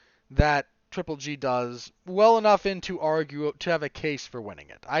 rounds that Triple G does well enough in to argue to have a case for winning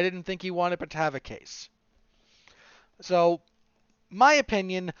it. I didn't think he won it, but to have a case. So, my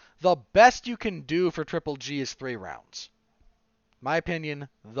opinion, the best you can do for Triple G is 3 rounds. My opinion,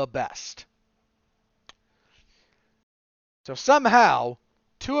 the best. So somehow,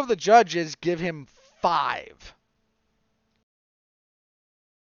 2 of the judges give him 5.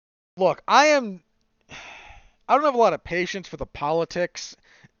 Look, I don't have a lot of patience for the politics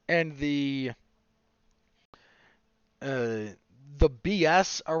and the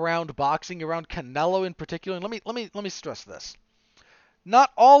BS around boxing, around Canelo in particular. And let me stress this.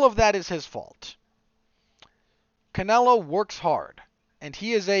 Not all of that is his fault. Canelo works hard, and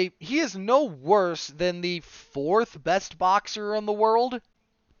he is no worse than the 4th best boxer in the world.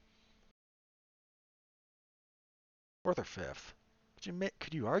 4th or 5th?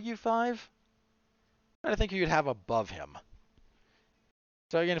 Could you argue 5? I think you'd have above him.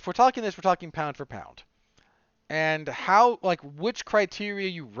 So again, if we're talking this, we're talking pound for pound. And which criteria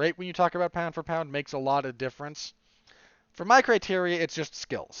you rate when you talk about pound for pound makes a lot of difference. For my criteria, it's just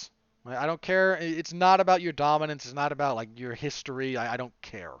skills. I don't care. It's not about your dominance. It's not about your history. I don't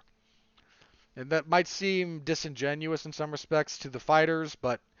care. And that might seem disingenuous in some respects to the fighters,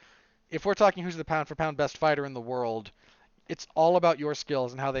 but if we're talking who's the pound for pound best fighter in the world, it's all about your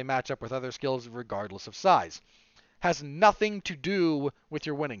skills and how they match up with other skills regardless of size. Has nothing to do with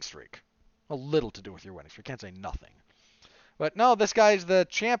your winning streak. A little to do with your winning streak. Can't say nothing. But no, this guy's the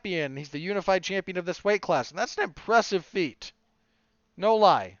champion. He's the unified champion of this weight class. And that's an impressive feat. No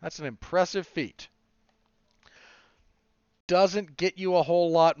lie. That's an impressive feat. Doesn't get you a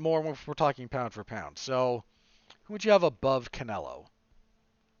whole lot more when we're talking pound for pound. So, who would you have above Canelo?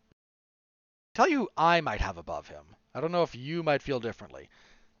 Tell you who I might have above him. I don't know if you might feel differently.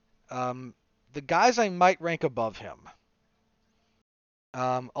 The guys I might rank above him.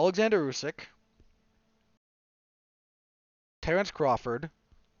 Alexander Usyk. Terence Crawford.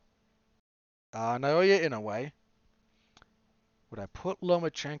 Naoya Inoue. Would I put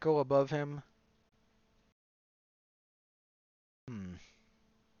Lomachenko above him?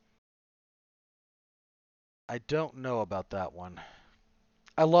 I don't know about that one.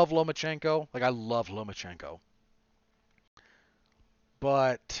 I love Lomachenko. I love Lomachenko.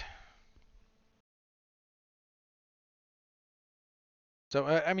 But... So,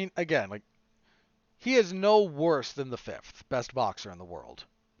 I mean, again, he is no worse than the 5th best boxer in the world.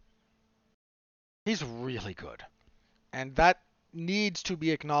 He's really good. And that needs to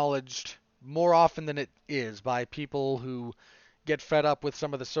be acknowledged more often than it is by people who get fed up with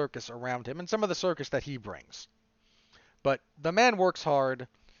some of the circus around him and some of the circus that he brings. But the man works hard.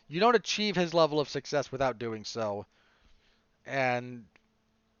 You don't achieve his level of success without doing so. And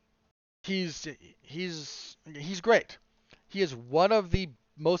he's great. He is one of the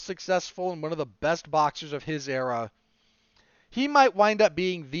most successful and one of the best boxers of his era. He might wind up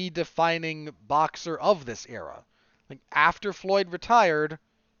being the defining boxer of this era. After Floyd retired,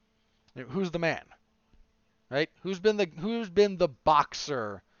 who's the man? Right? Who's been the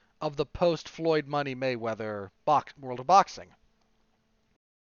boxer of the post Floyd Money Mayweather world of boxing?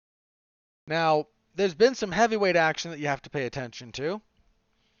 Now, there's been some heavyweight action that you have to pay attention to.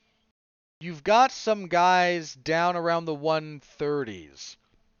 You've got some guys down around the 130s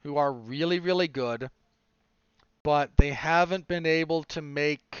who are really, really good, but they haven't been able to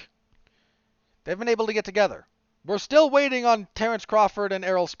get together. We're still waiting on Terence Crawford and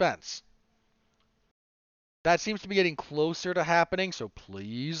Errol Spence. That seems to be getting closer to happening, so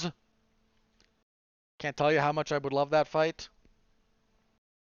please. Can't tell you how much I would love that fight.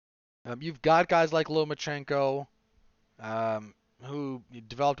 You've got guys like Lomachenko, who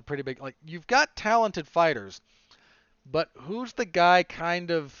developed a pretty big... you've got talented fighters, but who's the guy kind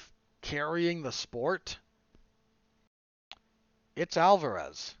of carrying the sport? It's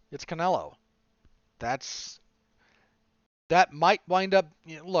Alvarez. It's Canelo. That might wind up...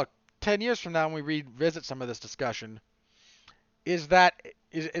 look, 10 years from now when we revisit some of this discussion, is that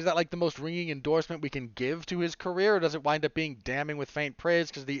the most ringing endorsement we can give to his career, or does it wind up being damning with faint praise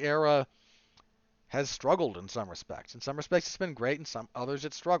because the era has struggled in some respects? In some respects it's been great, in some others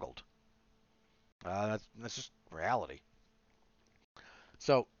it's struggled. That's just reality.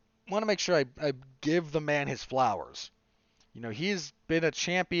 So, I want to make sure I give the man his flowers. He's been a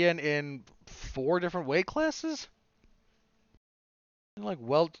champion in 4 different weight classes?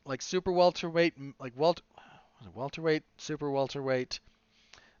 Super welterweight, welterweight, super welterweight,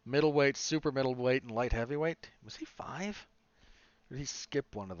 middleweight, super middleweight, and light heavyweight. Was he 5? Or did he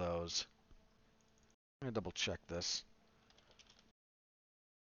skip one of those? I'm gonna double check this.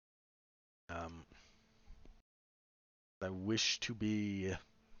 I wish to be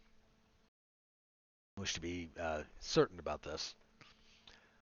wish to be certain about this.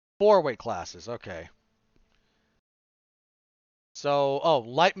 4 weight classes, okay. So,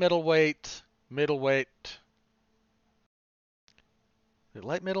 light middleweight, middleweight,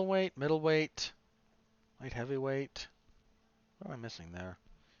 light middleweight, light heavyweight. What am I missing there?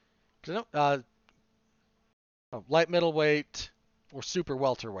 'Cause light middleweight or super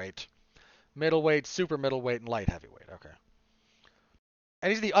welterweight, middleweight, super middleweight, and light heavyweight. Okay.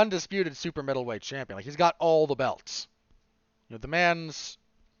 And he's the undisputed super middleweight champion. Like, he's got all the belts. The man's.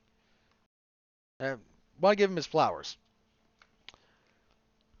 Want to give him his flowers.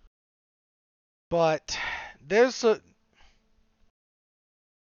 But there's a.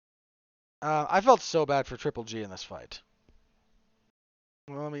 I felt so bad for Triple G in this fight.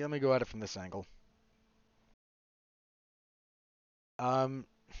 Well, let me go at it from this angle.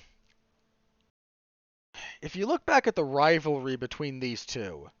 If you look back at the rivalry between these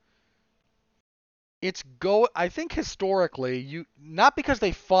two, I think historically, not because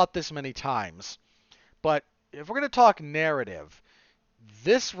they fought this many times, but if we're going to talk narrative,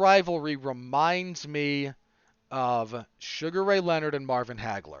 this rivalry reminds me of Sugar Ray Leonard and Marvin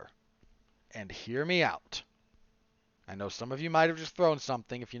Hagler. And hear me out. I know some of you might have just thrown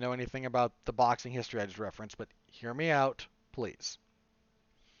something if you know anything about the boxing history I just referenced, but hear me out, please.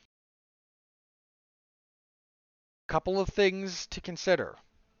 Couple of things to consider.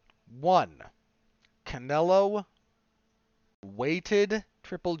 1, Canelo waited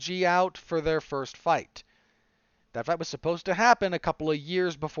Triple G out for their first fight. That fight was supposed to happen a couple of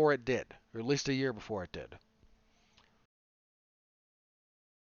years before it did, or at least a year before it did.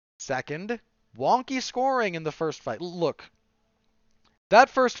 2nd, wonky scoring in the first fight. Look, that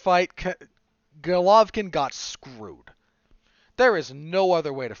first fight, Golovkin got screwed. There is no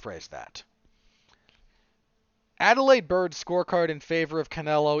other way to phrase that. Adelaide Bird's scorecard in favor of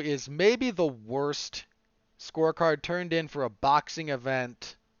Canelo is maybe the worst scorecard turned in for a boxing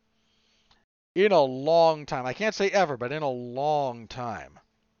event in a long time. I can't say ever, but in a long time.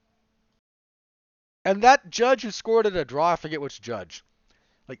 And that judge who scored it a draw, I forget which judge.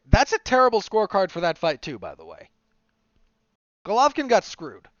 Like, that's a terrible scorecard for that fight too, by the way. Golovkin got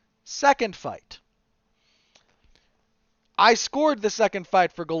screwed. 2nd fight. I scored the 2nd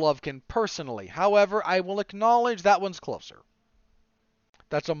fight for Golovkin personally. However, I will acknowledge that one's closer.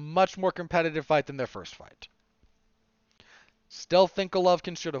 That's a much more competitive fight than their first fight. Still think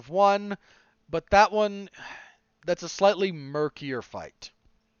Golovkin should have won, but that's a slightly murkier fight.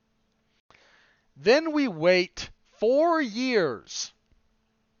 Then we wait 4 years.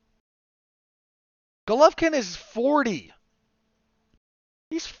 Golovkin is 40.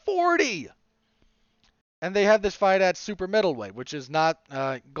 He's 40. And they had this fight at super middleweight, which is not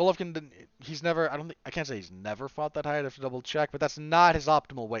Golovkin. I can't say he's never fought that high. I'd have to double check, but that's not his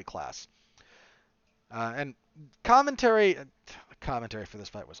optimal weight class. And commentary for this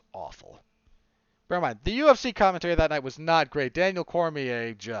fight was awful. Bear in mind, the UFC commentary that night was not great. Daniel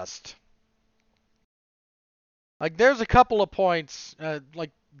Cormier just there's a couple of points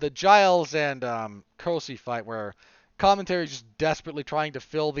like the Giles and Kosi fight where commentary is just desperately trying to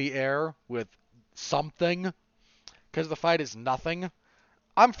fill the air with something because the fight is nothing.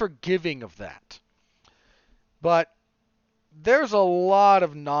 I'm forgiving of that. But there's a lot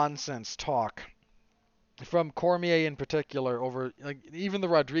of nonsense talk from Cormier in particular over even the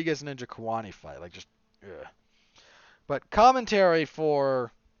Rodriguez Ninja Kawani fight. Ugh. But commentary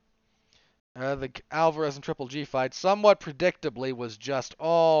for the Alvarez and Triple G fight somewhat predictably was just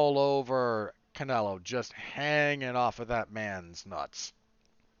all over Canelo, just hanging off of that man's nuts.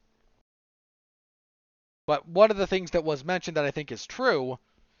 But one of the things that was mentioned that I think is true,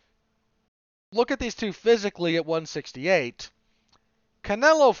 look at these two physically at 168.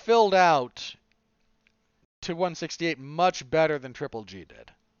 Canelo filled out to 168 much better than Triple G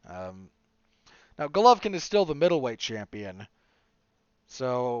did. Now, Golovkin is still the middleweight champion.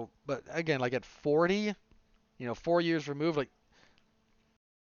 So, but again, at 40, 4 years removed,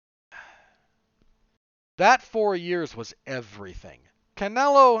 that 4 years was everything.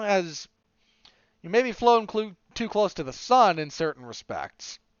 Canelo has maybe flown too close to the sun in certain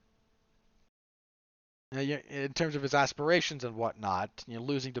respects. In terms of his aspirations and whatnot,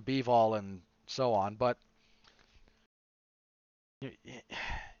 losing to Bivol and so on, but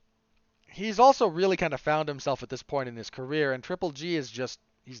he's also really kind of found himself at this point in his career, and Triple G is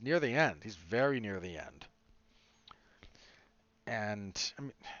he's near the end. He's very near the end. And,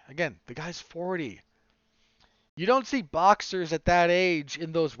 again, the guy's 40. You don't see boxers at that age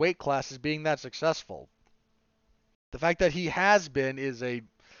in those weight classes being that successful. The fact that he has been is a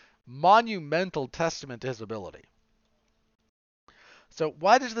monumental testament to his ability. So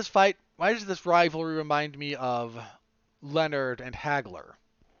why does this rivalry remind me of Leonard and Hagler?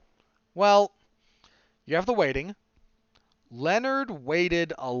 Well, you have the waiting. Leonard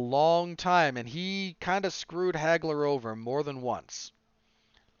waited a long time, and he kind of screwed Hagler over more than once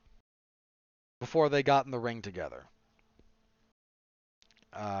before they got in the ring together.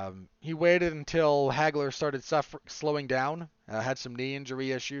 He waited until Hagler started slowing down, had some knee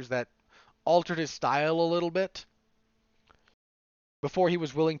injury issues that altered his style a little bit before he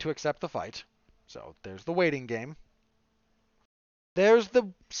was willing to accept the fight. So there's the waiting game. There's the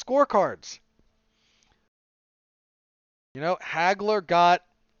scorecards. Hagler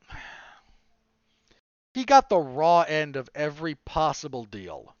he got the raw end of every possible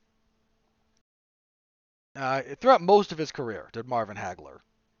deal. Throughout most of his career, did Marvin Hagler.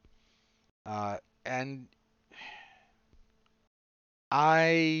 And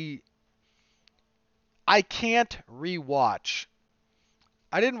I can't rewatch.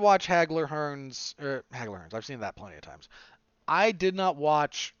 I didn't watch Hagler Hearns. I've seen that plenty of times. I did not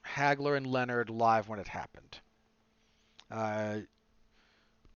watch Hagler and Leonard live when it happened.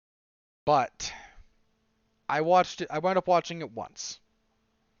 But I watched it. I wound up watching it once.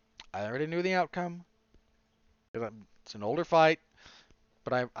 I already knew the outcome. It's an older fight,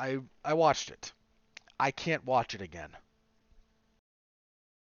 but I watched it. I can't watch it again.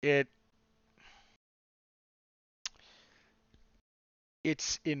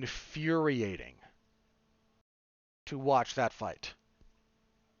 It's infuriating to watch that fight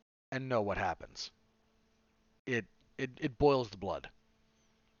and know what happens. It boils the blood.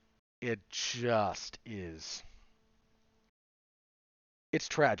 It just is. It's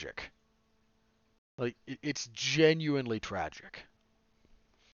tragic. Like it's genuinely tragic.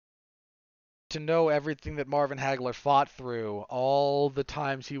 To know everything that Marvin Hagler fought through, all the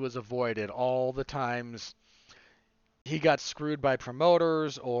times he was avoided, all the times he got screwed by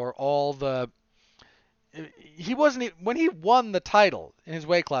promoters, or all the he wasn't when he won the title in his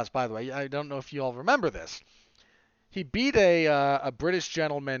weight class. By the way, I don't know if you all remember this. He beat a British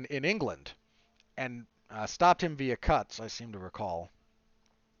gentleman in England and stopped him via cuts. I seem to recall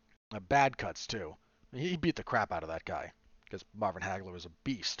bad cuts too. He beat the crap out of that guy because Marvin Hagler was a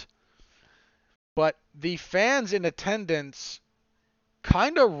beast. But the fans in attendance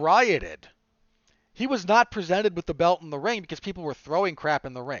kind of rioted. He was not presented with the belt in the ring because people were throwing crap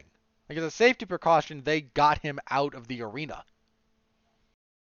in the ring. Like as a safety precaution, they got him out of the arena.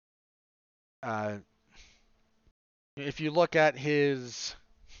 If you look at his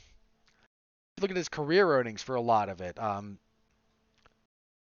career earnings for a lot of it,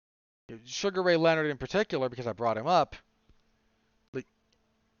 Sugar Ray Leonard in particular, because I brought him up, like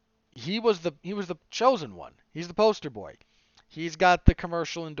he was the chosen one. He's the poster boy. He's got the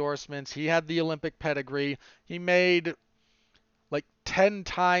commercial endorsements. He had the Olympic pedigree. He made like 10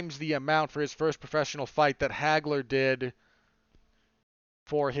 times the amount for his first professional fight that Hagler did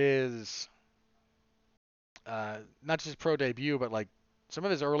for his not just his pro debut, but like some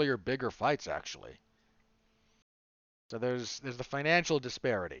of his earlier bigger fights actually. So there's the financial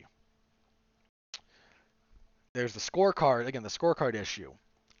disparity. There's the scorecard issue,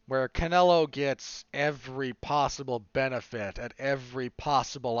 where Canelo gets every possible benefit at every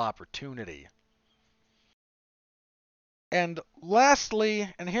possible opportunity. And lastly,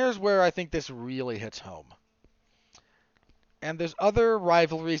 and here's where I think this really hits home, and there's other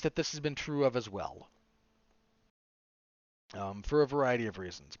rivalries that this has been true of as well, for a variety of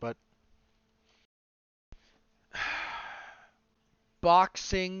reasons, but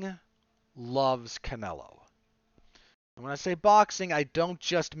boxing loves Canelo. And when I say boxing, I don't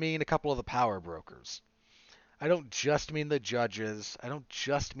just mean a couple of the power brokers. I don't just mean the judges. I don't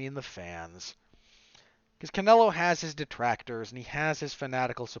just mean the fans. Because Canelo has his detractors and he has his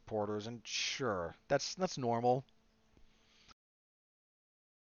fanatical supporters, and sure, that's normal.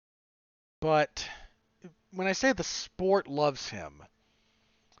 But when I say the sport loves him,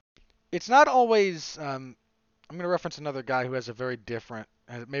 it's not always. I'm going to reference another guy who has a very different,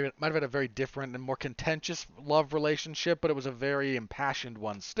 maybe might have had a very different and more contentious love relationship, but it was a very impassioned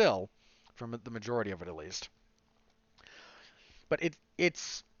one still, from the majority of it at least. But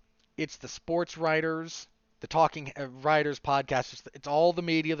it's the sports writers, the talking writers, podcasters. It's all the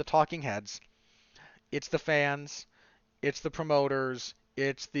media, the talking heads. It's the fans. It's the promoters.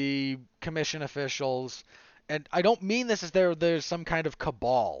 It's the commission officials. And I don't mean this as there's some kind of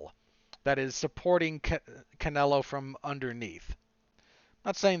cabal that is supporting Canelo from underneath. I'm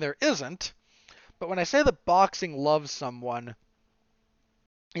not saying there isn't, but when I say that boxing loves someone,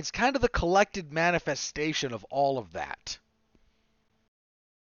 it's kind of the collected manifestation of all of that.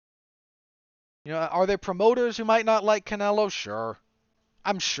 Are there promoters who might not like Canelo? Sure.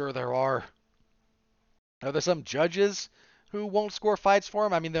 I'm sure there are. Are there some judges who won't score fights for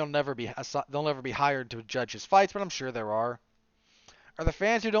him? I mean, they'll never be hired to judge his fights, but I'm sure there are. Are there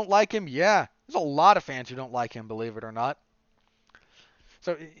fans who don't like him? Yeah, there's a lot of fans who don't like him, believe it or not.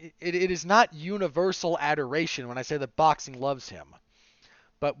 So it is not universal adoration when I say that boxing loves him.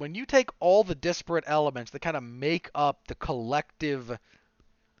 But when you take all the disparate elements that kind of make up the collective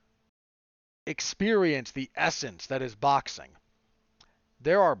experience, the essence that is boxing,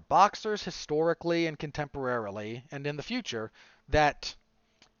 there are boxers historically and contemporarily and in the future that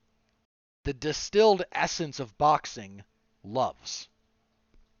the distilled essence of boxing loves.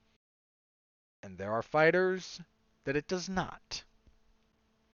 And there are fighters that it does not.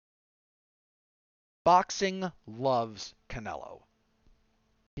 Boxing loves Canelo.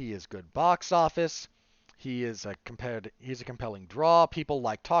 He is good box office. He's a compelling draw. People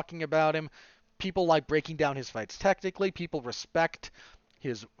like talking about him. People like breaking down his fights technically. People respect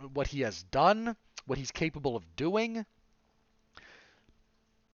what he has done, what he's capable of doing.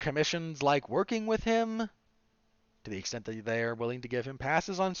 Commissions like working with him to the extent that they are willing to give him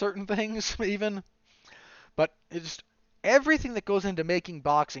passes on certain things even. But it's everything that goes into making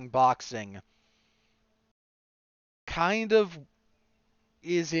boxing kind of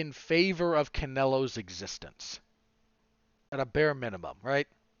is in favor of Canelo's existence at a bare minimum, right?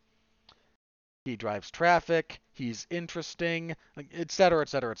 He drives traffic, he's interesting, etc.,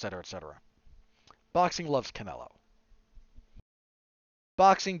 etc., etc., etc. Boxing loves Canelo.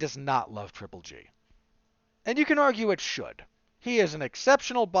 Boxing does not love Triple G. And you can argue it should. He is an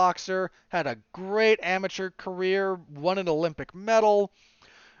exceptional boxer, had a great amateur career, won an Olympic medal.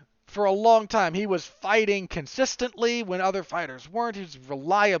 For a long time, he was fighting consistently when other fighters weren't. He was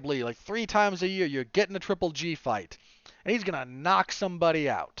reliably, like 3 times a year, you're getting a Triple G fight. And he's going to knock somebody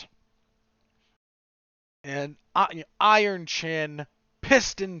out. And iron chin,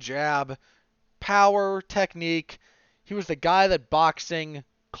 piston jab, power, technique. He was the guy that boxing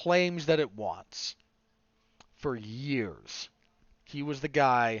claims that it wants. For years. He was the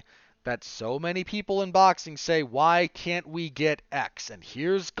guy that so many people in boxing say, why can't we get X? And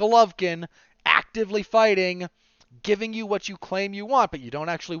here's Golovkin actively fighting, giving you what you claim you want, but you don't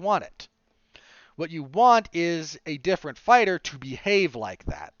actually want it. What you want is a different fighter to behave like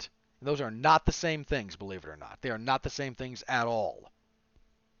that. And those are not the same things, believe it or not. They are not the same things at all.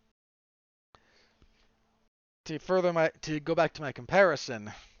 To go back to my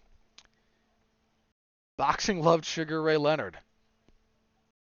comparison, boxing loved Sugar Ray Leonard.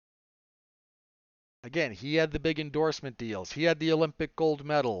 Again, he had the big endorsement deals. He had the Olympic gold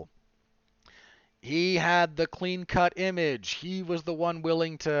medal. He had the clean-cut image. He was the one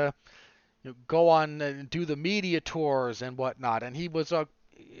willing to go on and do the media tours and whatnot. And he was a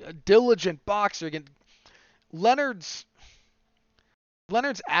diligent boxer. Again, Leonard's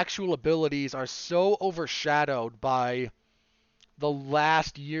actual abilities are so overshadowed by the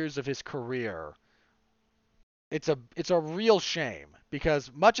last years of his career. It's a real shame because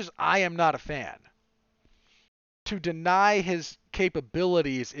much as I am not a fan, to deny his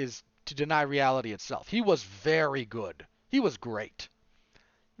capabilities is to deny reality itself. He was very good. He was great.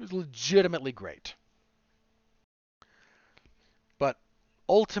 He was legitimately great. But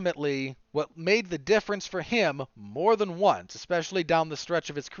ultimately, what made the difference for him more than once, especially down the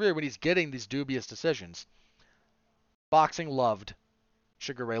stretch of his career when he's getting these dubious decisions, boxing loved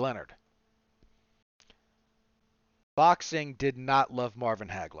Sugar Ray Leonard. Boxing did not love Marvin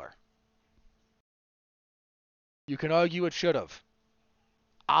Hagler. You can argue it should have.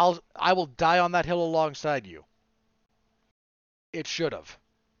 I will die on that hill alongside you. It should have.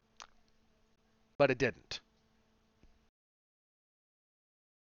 But it didn't.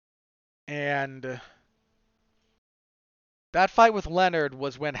 And that fight with Leonard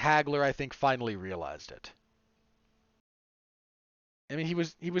was when Hagler, I think, finally realized it. I mean,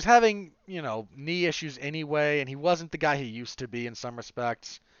 he was having, knee issues anyway, and he wasn't the guy he used to be in some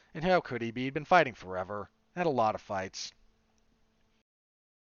respects. And how could he be? He'd been fighting forever. Had a lot of fights.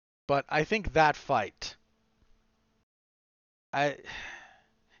 But I think that fight,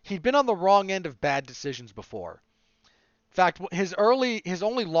 he'd been on the wrong end of bad decisions before. In fact, his only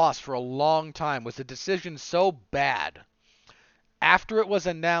loss for a long time was a decision so bad. After it was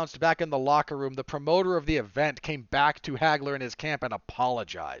announced back in the locker room, the promoter of the event came back to Hagler in his camp and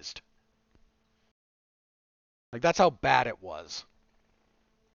apologized. Like, that's how bad it was.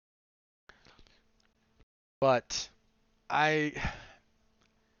 But I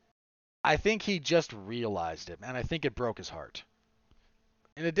think he just realized it, and I think it broke his heart.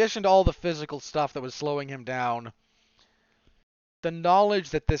 In addition to all the physical stuff that was slowing him down, the knowledge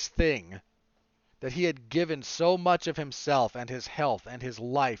that this thing, that he had given so much of himself and his health and his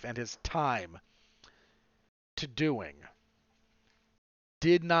life and his time to doing,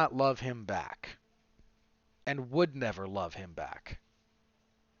 did not love him back and would never love him back.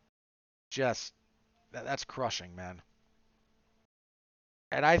 Just, that's crushing, man.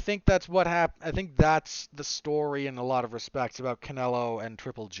 And I think that's what happened. I think that's the story in a lot of respects about Canelo and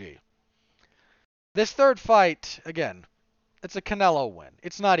Triple G. This third fight, again, it's a Canelo win.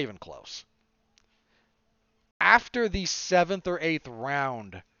 It's not even close. After the 7th or 8th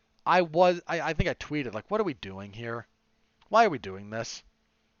round, I think I tweeted, like, what are we doing here? Why are we doing this?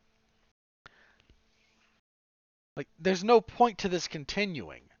 Like, there's no point to this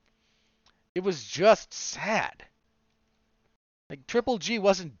continuing. It was just sad. Like, Triple G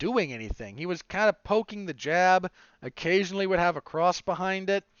wasn't doing anything. He was kind of poking the jab, occasionally would have a cross behind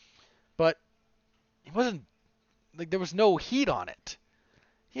it, but he wasn't, like, there was no heat on it.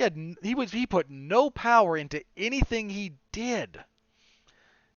 He put no power into anything he did.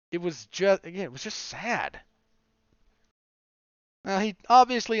 It was just sad. Now, he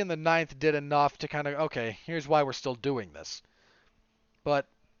obviously in the 9th did enough to kind of, okay, here's why we're still doing this. But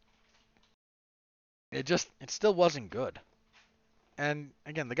it still wasn't good. And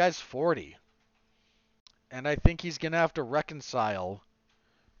again, the guy's 40. And I think he's going to have to reconcile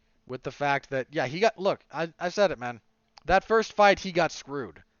with the fact that, yeah, look, I said it, man. That first fight, he got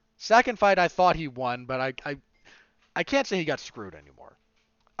screwed. Second fight, I thought he won, but I can't say he got screwed anymore.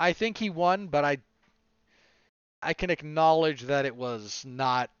 I think he won, but I can acknowledge that it wasn't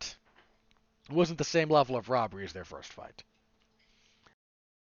the same level of robbery as their first fight.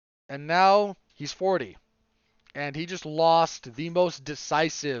 And now he's 40. And he just lost the most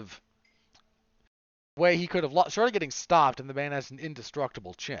decisive way he could have lost. Short of getting stopped, and the man has an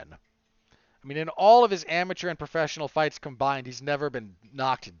indestructible chin. I mean, in all of his amateur and professional fights combined, he's never been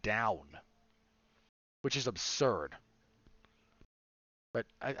knocked down. Which is absurd. But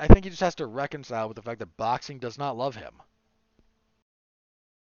I think he just has to reconcile with the fact that boxing does not love him.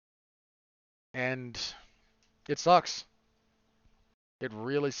 And it sucks. It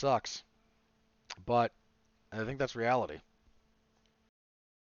really sucks. But I think that's reality.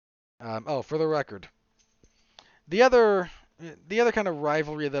 For the record, the other kind of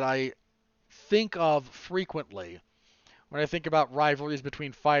rivalry that I think of frequently when I think about rivalries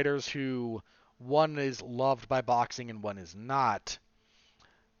between fighters who one is loved by boxing and one is not,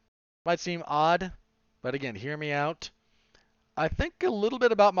 might seem odd, but again, hear me out. I think a little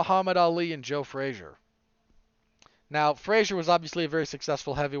bit about Muhammad Ali and Joe Frazier. Now, Frazier was obviously a very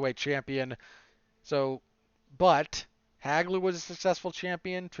successful heavyweight champion, but Hagler was a successful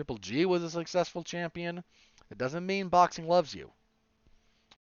champion, Triple G was a successful champion. It doesn't mean boxing loves you.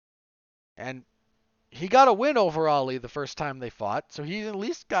 And he got a win over Ali the first time they fought, so he at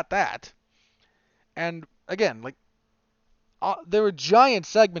least got that. And again, like, there were giant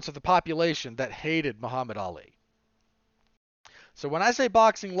segments of the population that hated Muhammad Ali. So when I say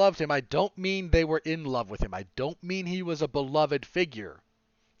boxing loved him, I don't mean they were in love with him. I don't mean he was a beloved figure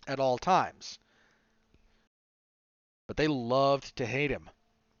at all times. But they loved to hate him.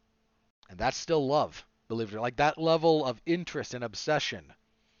 And that's still love, believe it or not. Like, that level of interest and obsession.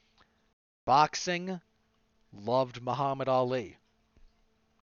 Boxing loved Muhammad Ali.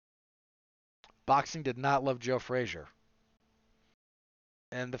 Boxing did not love Joe Frazier.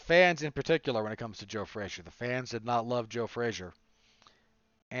 And the fans in particular, when it comes to Joe Frazier, the fans did not love Joe Frazier.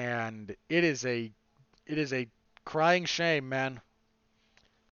 And it is a crying shame, man.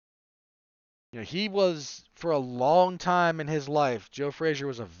 You know, he was, for a long time in his life, Joe Frazier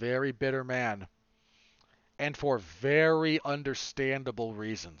was a very bitter man. And for very understandable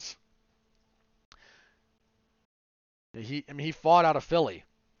reasons. He fought out of Philly.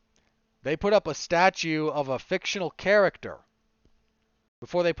 They put up a statue of a fictional character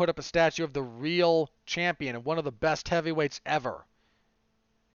before they put up a statue of the real champion and one of the best heavyweights ever.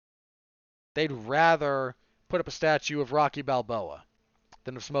 They'd rather put up a statue of Rocky Balboa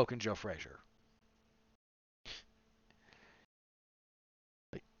than of Smoking Joe Frazier.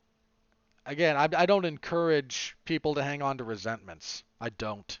 Again, I don't encourage people to hang on to resentments. I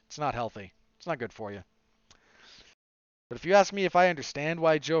don't. It's not healthy. It's not good for you. But if you ask me if I understand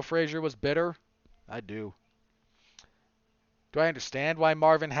why Joe Frazier was bitter, I do. Do I understand why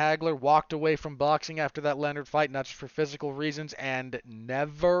Marvin Hagler walked away from boxing after that Leonard fight, not just for physical reasons, and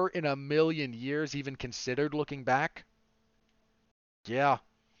never in a million years even considered looking back? Yeah.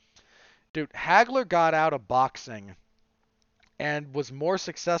 Dude, Hagler got out of boxing and was more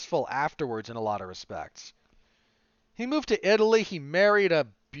successful afterwards in a lot of respects. He moved to Italy. He married a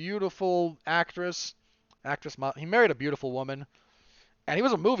beautiful actress. He married a beautiful woman. And he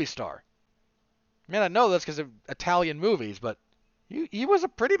was a movie star. I mean, I know this because of Italian movies, but he was a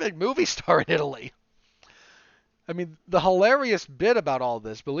pretty big movie star in Italy. I mean, the hilarious bit about all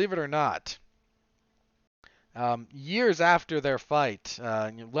this, believe it or not, years after their fight,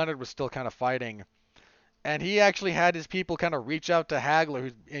 Leonard was still kind of fighting, and he actually had his people kind of reach out to Hagler,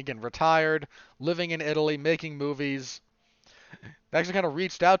 who's, again, retired, living in Italy, making movies. They actually kind of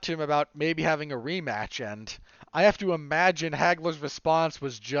reached out to him about maybe having a rematch, and I have to imagine Hagler's response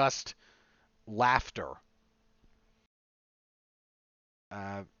was just laughter.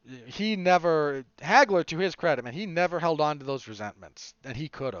 Uh, Hagler, to his credit, man, he never held on to those resentments, and he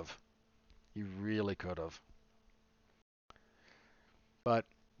could have. He really could have. But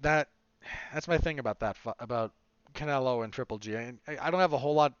that that's my thing about about Canelo and Triple G. I don't have a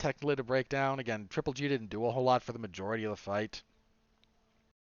whole lot technically to break down. Again, Triple G didn't do a whole lot for the majority of the fight.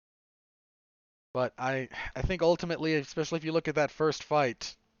 But I think ultimately, especially if you look at that first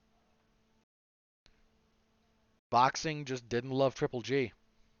fight, boxing just didn't love Triple G.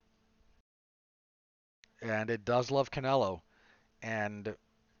 And it does love Canelo. And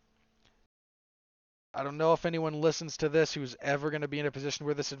I don't know if anyone listens to this who's ever going to be in a position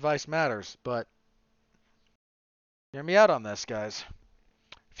where this advice matters, but hear me out on this, guys.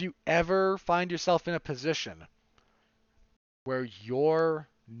 If you ever find yourself in a position where you're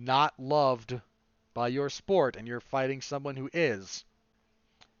not loved by your sport and you're fighting someone who is,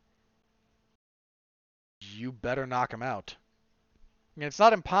 you better knock him out. I mean, it's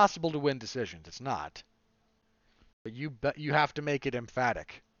not impossible to win decisions. It's not. But you have to make it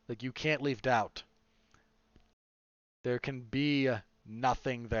emphatic. Like, you can't leave doubt. There can be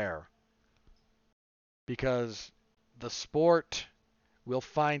nothing there. Because the sport will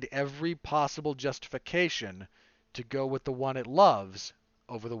find every possible justification to go with the one it loves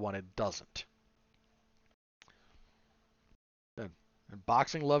over the one it doesn't. And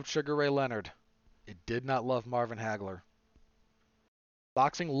boxing loved Sugar Ray Leonard. It did not love Marvin Hagler.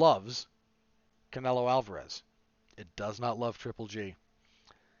 Boxing loves Canelo Alvarez. It does not love Triple G.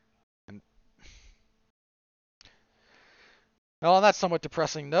 And well, on that somewhat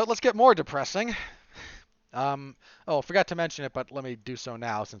depressing note, let's get more depressing. Oh, forgot to mention it, but let me do so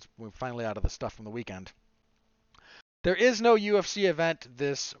now since we're finally out of the stuff from the weekend. There is no UFC event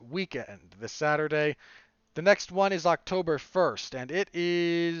this weekend, this Saturday. The next one is October 1st, and it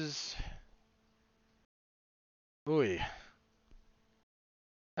is... Ooh,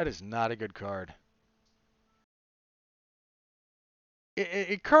 that is not a good card.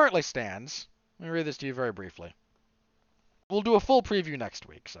 It currently stands. Let me read this to you very briefly. We'll do a full preview next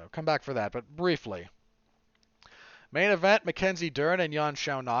week, so come back for that, but briefly. Main event, Mackenzie Dern and Yan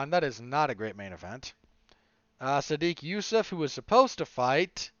Xiaonan. That is not a great main event. Sadiq Youssef, who was supposed to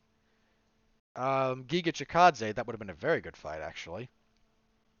fight Giga Chikadze. That would have been a very good fight, actually.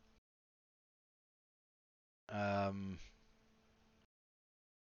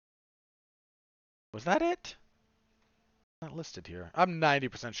 Was that it? Not listed here. I'm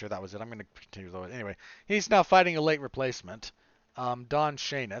 90% sure that was it. I'm going to continue though. Anyway, he's now fighting a late replacement, Don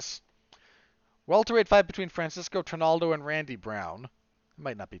Shanis. Welterweight fight between Francisco Trinaldo and Randy Brown.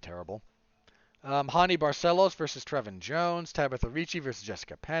 Might not be terrible. Hani Barcelos versus Trevin Jones. Tabitha Ricci versus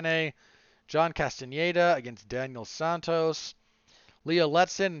Jessica Penne. John Castaneda against Daniel Santos. Leah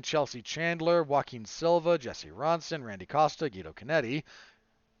Letson and Chelsea Chandler. Joaquin Silva, Jesse Ronson, Randy Costa, Guido Canetti.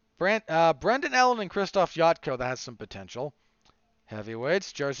 Brendan Allen and Christoph Yatko, that has some potential.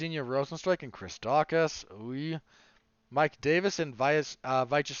 Heavyweights, Jairzinho Rosenstrike and Chris Daukaus. Ooh. Mike Davis and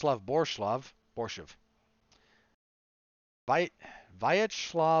Vyacheslav Borshev.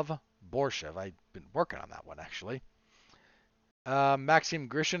 Vyacheslav Borshev. I've been working on that one, actually. Maxim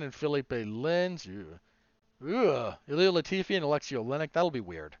Grishin and Felipe Lins. Ilya Latifi and Alexei Oleinik. That'll be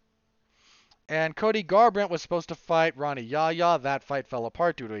weird. And Cody Garbrandt was supposed to fight Ronnie Yaya. That fight fell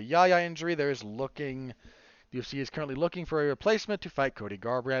apart due to a Yaya injury. The UFC is currently looking for a replacement to fight Cody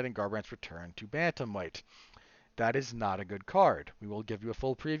Garbrandt and Garbrandt's return to bantamweight. That is not a good card. We will give you a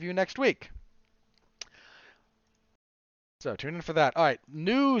full preview next week. So tune in for that. All right,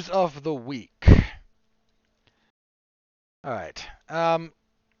 news of the week. All right.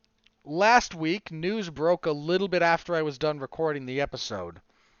 Last week, news broke a little bit after I was done recording the episode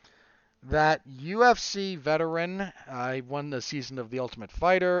that UFC veteran, won the season of The Ultimate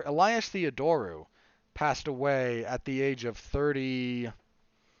Fighter, Elias Theodorou, passed away at the age of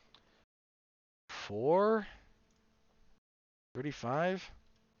 34? 35?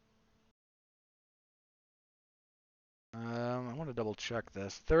 I want to double check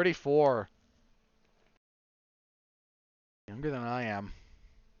this. 34. Younger than I am.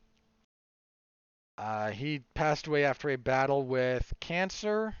 He passed away after a battle with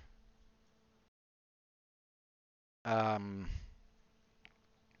cancer. Um,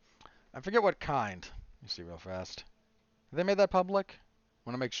 I forget what kind. Let me see real fast. Have they made that public? I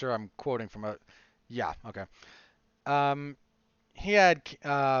want to make sure I'm quoting from a. Yeah. Okay. Um, he had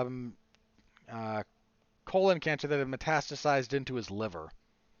uh, colon cancer that had metastasized into his liver.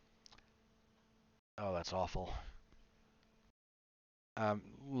 Oh, that's awful.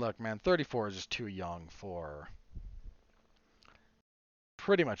 Look, man, 34 is just too young for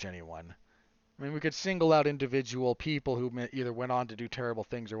pretty much anyone. I mean, we could single out individual people who either went on to do terrible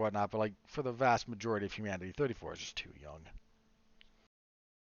things or whatnot, but like for the vast majority of humanity, 34 is just too young.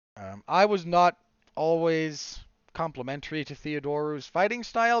 I was not always complimentary to Theodorou's fighting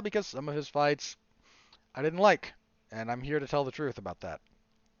style because some of his fights I didn't like, and I'm here to tell the truth about that.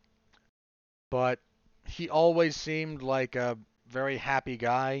 But he always seemed like a very happy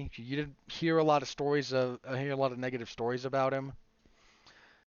guy. You didn't hear a lot of stories of hear a lot of negative stories about him.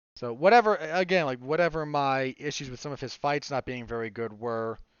 So whatever, again, like whatever my issues with some of his fights not being very good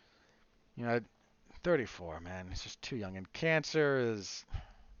were, you know, 34, man, he's just too young, and cancer is.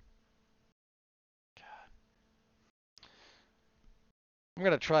 I'm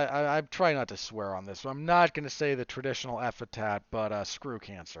gonna try. I try not to swear on this, so I'm not gonna say the traditional epithet, but screw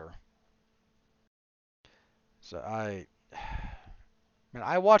cancer. So man,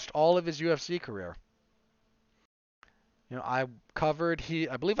 I watched all of his UFC career. I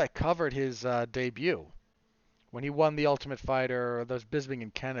believe I covered his debut when he won the Ultimate Fighter. Those Bisping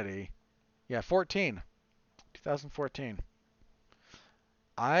and Kennedy. Yeah, 2014.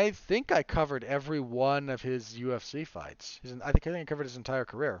 I think I covered every one of his UFC fights. I think I covered his entire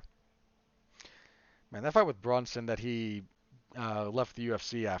career. Man, that fight with Brunson that he left the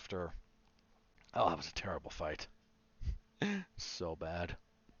UFC after. Oh, that was a terrible fight. So bad.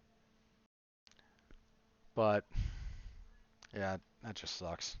 But yeah, that just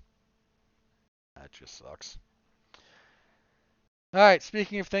sucks. That just sucks. All right,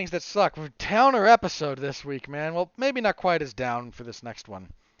 speaking of things that suck, we're downer episode this week, man. Well, maybe not quite as down for this next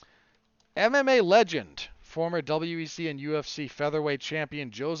one. MMA legend, former WEC and UFC featherweight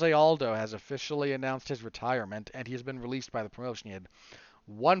champion Jose Aldo has officially announced his retirement, and he has been released by the promotion. He had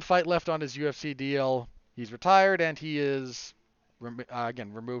one fight left on his UFC deal. He's retired, and he is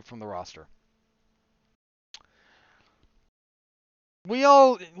again removed from the roster. We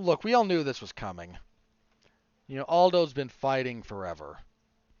all knew this was coming. Aldo's been fighting forever,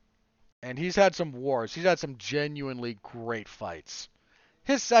 and he's had some wars. He's had some genuinely great fights.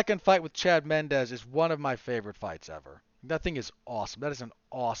 His second fight with Chad Mendes is one of my favorite fights ever. That thing is awesome. That is an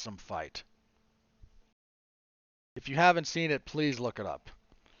awesome fight. If you haven't seen it, please look it up.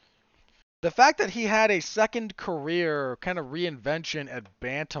 The fact that he had a second career kind of reinvention at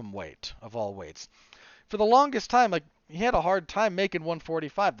bantamweight, of all weights. For the longest time, like, he had a hard time making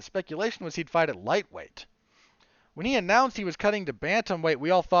 145. The speculation was he'd fight at lightweight. When he announced he was cutting to bantamweight,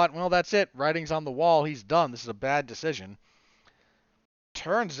 we all thought, well, that's it. Writing's on the wall. He's done. This is a bad decision.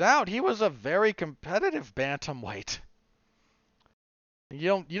 Turns out he was a very competitive bantamweight.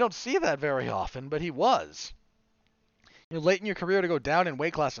 You don't see that very often, but he was. Late in your career to go down in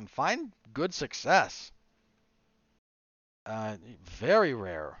weight class and find good success. Very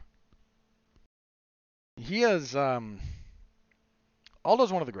rare. He is Aldo's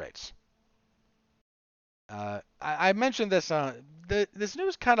one of the greats. I mentioned this. This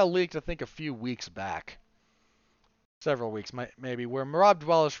news kind of leaked, I think, a few weeks back, several weeks maybe, where Merab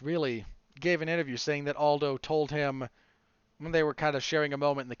Dwalish really gave an interview saying that Aldo told him when they were kind of sharing a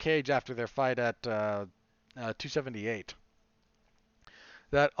moment in the cage after their fight at 278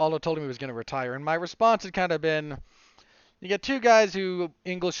 that Aldo told him he was going to retire. And my response had kind of been, you get two guys who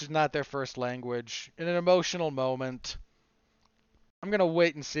English is not their first language in an emotional moment. I'm going to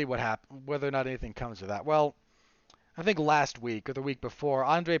wait and see what happens, whether or not anything comes of that. Well, I think last week or the week before,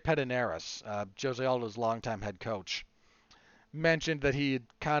 Andre Pederneiras, Jose Aldo's longtime head coach, mentioned that he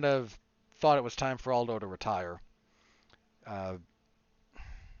kind of thought it was time for Aldo to retire. Uh,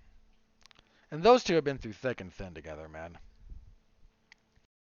 and those two have been through thick and thin together, man.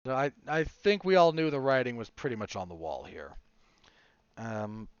 So I think we all knew the writing was pretty much on the wall here.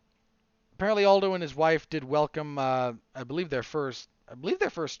 Apparently Aldo and his wife did welcome, I believe their first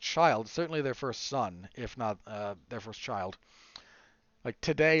child, certainly their first son, if not their first child, like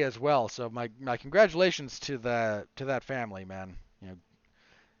today as well. So my congratulations to that family, man.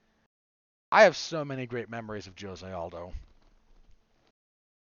 I have so many great memories of Jose Aldo.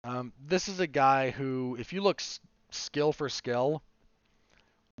 This is a guy who, if you look skill for skill,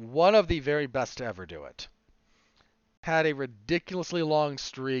 one of the very best to ever do it. Had a ridiculously long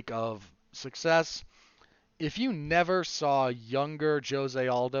streak of success. If you never saw younger Jose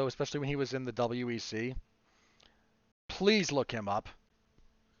Aldo, especially when he was in the WEC, Please look him up.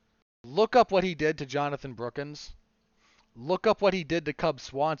 Look up what he did to Jonathan Brookins. Look up what he did to Cub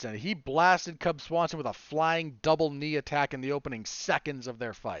Swanson. He blasted Cub Swanson with a flying double knee attack in the opening seconds of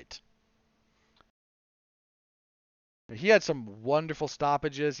their fight. He had some wonderful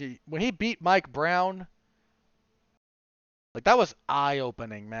stoppages. When he beat Mike Brown, like that was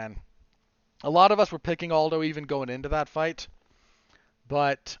eye-opening, man. A lot of us were picking Aldo even going into that fight.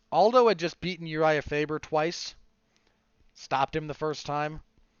 But Aldo had just beaten Uriah Faber twice. Stopped him the first time.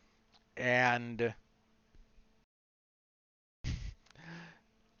 And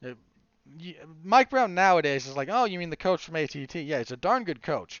Mike Brown nowadays is like, oh, you mean the coach from ATT? Yeah, he's a darn good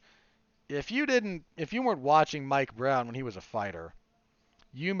coach. If you weren't watching Mike Brown when he was a fighter,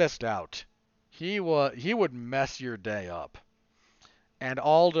 you missed out. He would mess your day up. And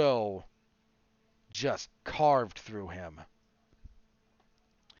Aldo just carved through him.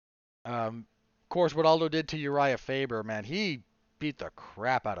 Of course, what Aldo did to Uriah Faber, man, he beat the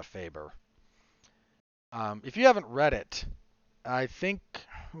crap out of Faber. If you haven't read it, I think,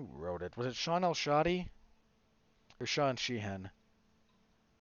 who wrote it? Was it Sean El-Shadi or Sean Sheehan?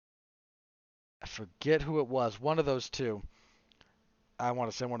 I forget who it was. One of those two. I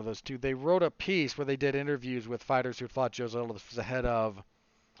want to say one of those two. They wrote a piece where they did interviews with fighters who fought Jose Aldo. This was ahead of, I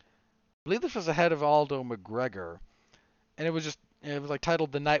believe this was ahead of Aldo McGregor, and it was like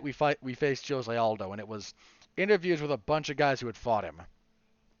titled "The Night We Faced Jose Aldo," and it was interviews with a bunch of guys who had fought him.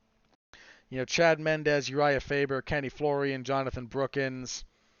 You know, Chad Mendez, Uriah Faber, Kenny Florian, Jonathan Brookins.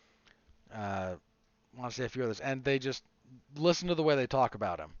 I want to say a few others, and they just listen to the way they talk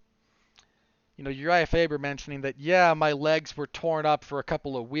about him. You know, Uriah Faber mentioning that, yeah, my legs were torn up for a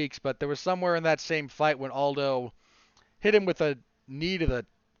couple of weeks, but there was somewhere in that same fight when Aldo hit him with a knee to the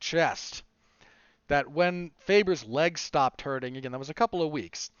chest that when Faber's legs stopped hurting, again, that was a couple of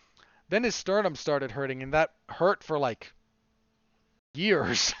weeks, then his sternum started hurting, and that hurt for like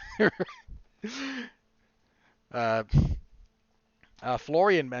years.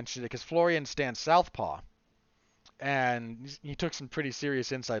 Florian mentioned it because Florian stands southpaw, and he took some pretty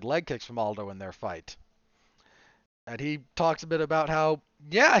serious inside leg kicks from Aldo in their fight. And he talks a bit about how,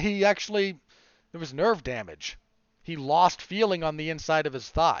 yeah, there was nerve damage. He lost feeling on the inside of his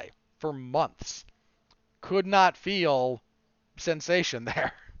thigh for months. Could not feel sensation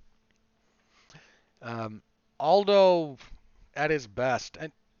there. Aldo at his best.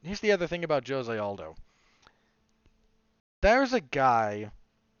 And here's the other thing about Jose Aldo. There's a guy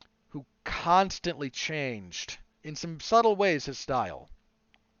who constantly changed, in some subtle ways, his style.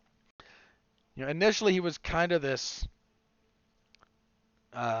 You know, initially he was kind of this,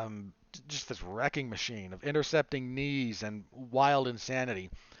 just this wrecking machine of intercepting knees and wild insanity.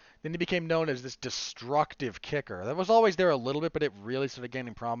 Then he became known as this destructive kicker. That was always there a little bit, but it really started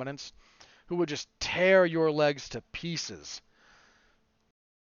gaining prominence. Who would just tear your legs to pieces.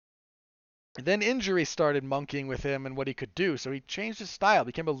 And then injury started monkeying with him and what he could do, so he changed his style,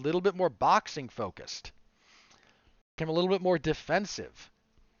 became a little bit more boxing focused, became a little bit more defensive.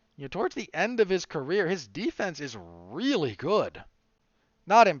 You know, towards the end of his career, his defense is really good.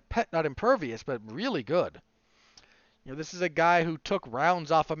 Not impervious, but really good. You know, this is a guy who took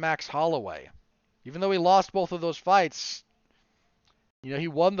rounds off of Max Holloway. Even though he lost both of those fights, you know, he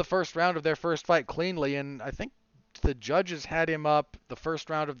won the first round of their first fight cleanly, and I think the judges had him up the first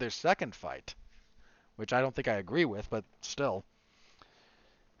round of their second fight, which I don't think I agree with, but still.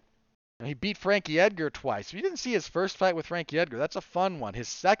 And he beat Frankie Edgar twice. If you didn't see his first fight with Frankie Edgar, that's a fun one. His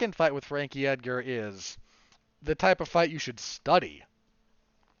second fight with Frankie Edgar is the type of fight you should study.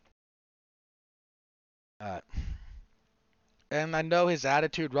 And I know his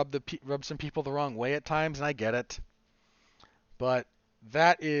attitude rubbed some people the wrong way at times, and I get it. But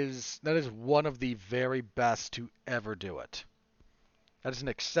that is one of the very best to ever do it. That is an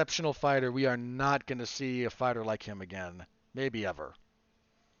exceptional fighter. We are not going to see a fighter like him again. Maybe ever.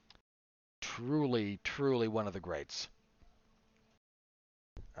 Truly, truly one of the greats.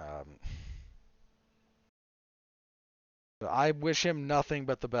 So I wish him nothing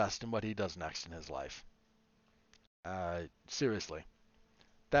but the best in what he does next in his life. Seriously.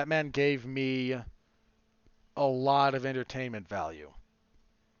 That man gave me a lot of entertainment value.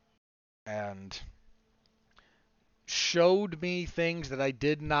 And showed me things that I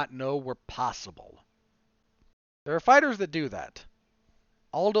did not know were possible. There are fighters that do that.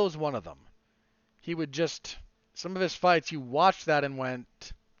 Aldo's one of them. He would just, some of his fights, you watched that and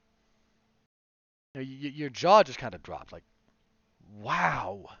went, you know, your jaw just kind of dropped. Like,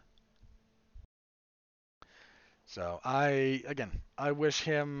 wow. So I wish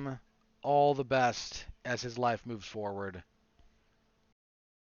him all the best as his life moves forward.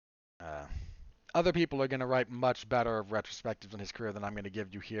 other people are going to write much better retrospectives on his career than I'm going to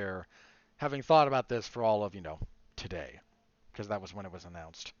give you here, having thought about this for all of, today, because that was when it was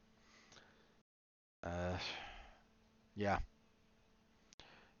announced. Yeah.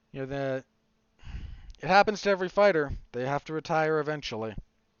 It happens to every fighter. They have to retire eventually.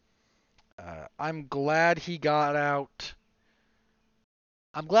 I'm glad he got out.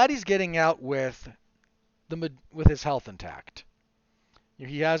 I'm glad he's getting out with his health intact.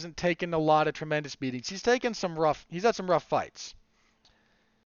 He hasn't taken a lot of tremendous beatings. He's had some rough fights.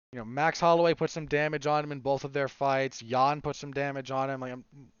 Max Holloway put some damage on him in both of their fights. Jan put some damage on him.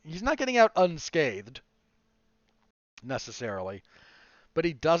 He's not getting out unscathed necessarily, but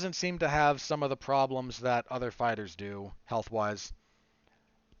he doesn't seem to have some of the problems that other fighters do health-wise.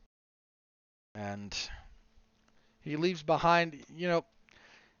 And he leaves behind,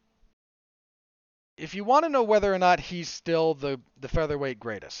 if you want to know whether or not he's still the featherweight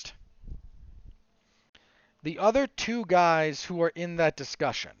greatest, the other two guys who are in that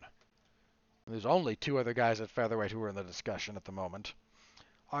discussion, there's only two other guys at featherweight who are in the discussion at the moment,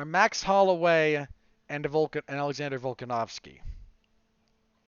 are Max Holloway and Alexander Volkanovski.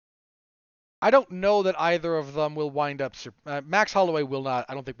 I don't know that either of them will wind up. Max Holloway will not.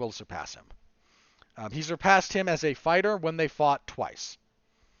 I don't think will surpass him. He surpassed him as a fighter when they fought twice.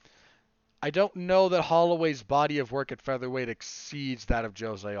 I don't know that Holloway's body of work at featherweight exceeds that of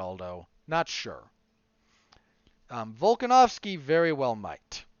Jose Aldo. Not sure. Volkanovski very well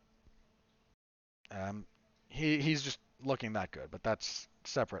might. He's just looking that good, but that's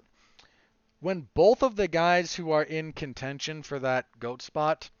separate. When both of the guys who are in contention for that GOAT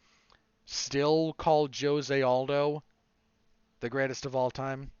spot still call Jose Aldo the greatest of all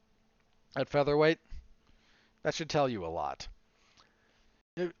time at featherweight, that should tell you a lot.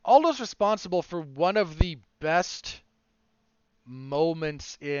 Aldo's responsible for one of the best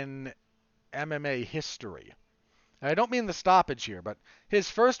moments in MMA history. I don't mean the stoppage here, but his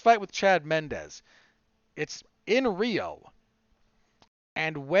first fight with Chad Mendes, it's in Rio.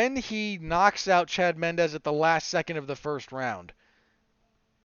 And when he knocks out Chad Mendes at the last second of the first round,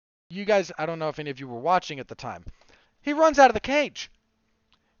 you guys, I don't know if any of you were watching at the time, he runs out of the cage.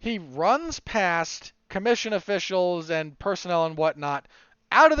 He runs past commission officials and personnel and whatnot,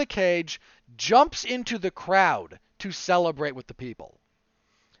 out of the cage, jumps into the crowd to celebrate with the people.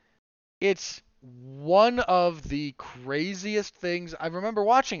 It's one of the craziest things. I remember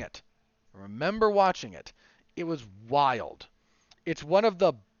watching it. It was wild. It's one of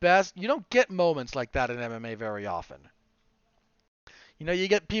the best. You don't get moments like that in MMA very often. You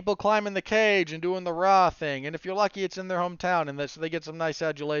get people climbing the cage and doing the raw thing, and if you're lucky, it's in their hometown, and so they get some nice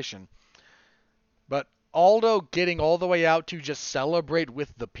adulation. But Aldo getting all the way out to just celebrate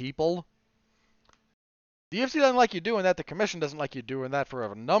with the people. The UFC doesn't like you doing that. The commission doesn't like you doing that for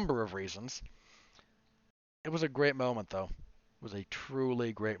a number of reasons. It was a great moment, though. It was a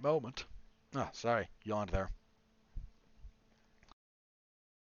truly great moment. Oh, sorry. Yawned there.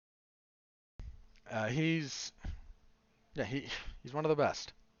 He's one of the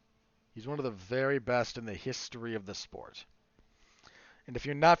best. He's one of the very best in the history of the sport. And if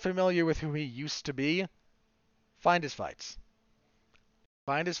you're not familiar with who he used to be, find his fights.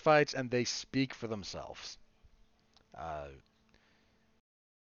 Find his fights, and they speak for themselves.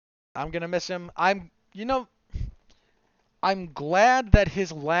 I'm gonna miss him. I'm glad that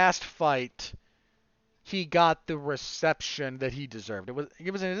his last fight he got the reception that he deserved.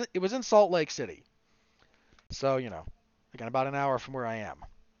 It was in Salt Lake City. So, again, about an hour from where I am.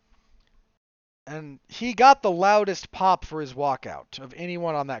 And he got the loudest pop for his walkout of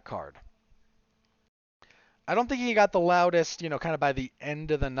anyone on that card. I don't think he got the loudest, kind of by the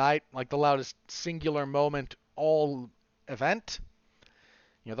end of the night, like the loudest singular moment all event.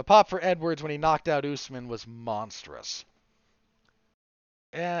 The pop for Edwards when he knocked out Usman was monstrous.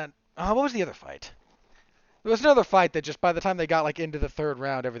 And what was the other fight? There was another fight that just by the time they got into the third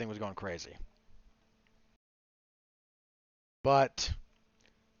round, everything was going crazy. But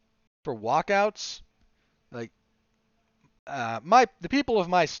for walkouts, the people of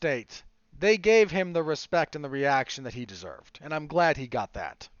my state, they gave him the respect and the reaction that he deserved, and I'm glad he got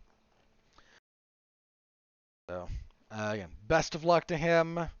that. So, again, best of luck to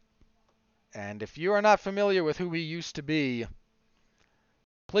him. And if you are not familiar with who he used to be,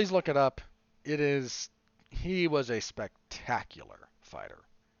 please look it up. He was a spectacular fighter.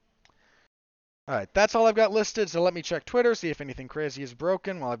 Alright, that's all I've got listed, so let me check Twitter, see if anything crazy is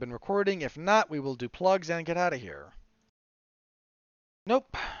broken while I've been recording. If not, we will do plugs and get out of here.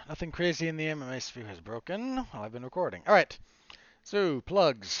 Nope, nothing crazy in the MMA sphere has broken while I've been recording. Alright, so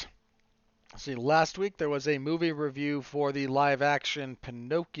plugs. See, last week there was a movie review for the live-action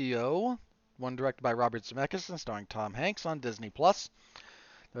Pinocchio one directed by Robert Zemeckis and starring Tom Hanks on Disney+.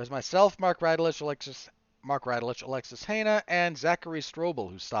 There's myself, Mark Radulich, Alexis Haina, and Zachary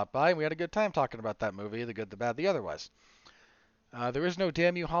Strobel, who stopped by, and we had a good time talking about that movie, the good, the bad, the otherwise. There is no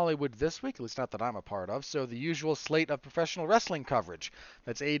Damn You Hollywood this week, at least not that I'm a part of, so the usual slate of professional wrestling coverage.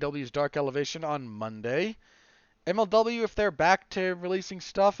 That's AEW's Dark Elevation on Monday. MLW, if they're back to releasing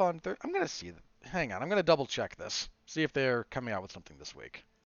stuff on Thursday, I'm going to see. Hang on, I'm going to double check this. See if they're coming out with something this week.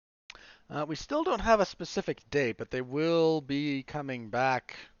 We still don't have a specific date, but they will be coming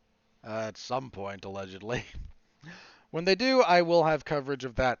back at some point, allegedly. When they do, I will have coverage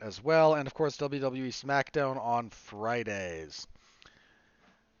of that as well, and of course WWE SmackDown on Fridays.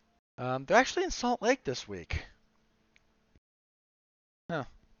 They're actually in Salt Lake this week. Huh.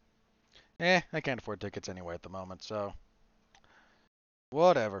 I can't afford tickets anyway at the moment, so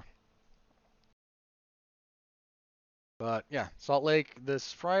whatever. But yeah, Salt Lake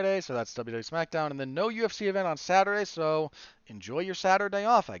this Friday, so that's WWE SmackDown, and then no UFC event on Saturday, so enjoy your Saturday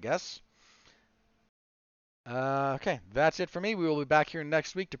off, I guess. Okay, that's it for me. We will be back here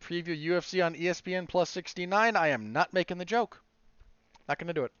next week to preview UFC on ESPN Plus 69. I am not making the joke. Not going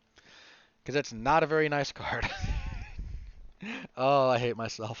to do it. Because it's not a very nice card. Oh, I hate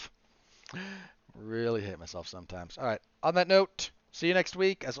myself. Really hate myself sometimes. All right, on that note, see you next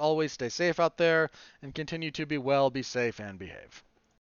week. As always, stay safe out there and continue to be well, be safe, and behave.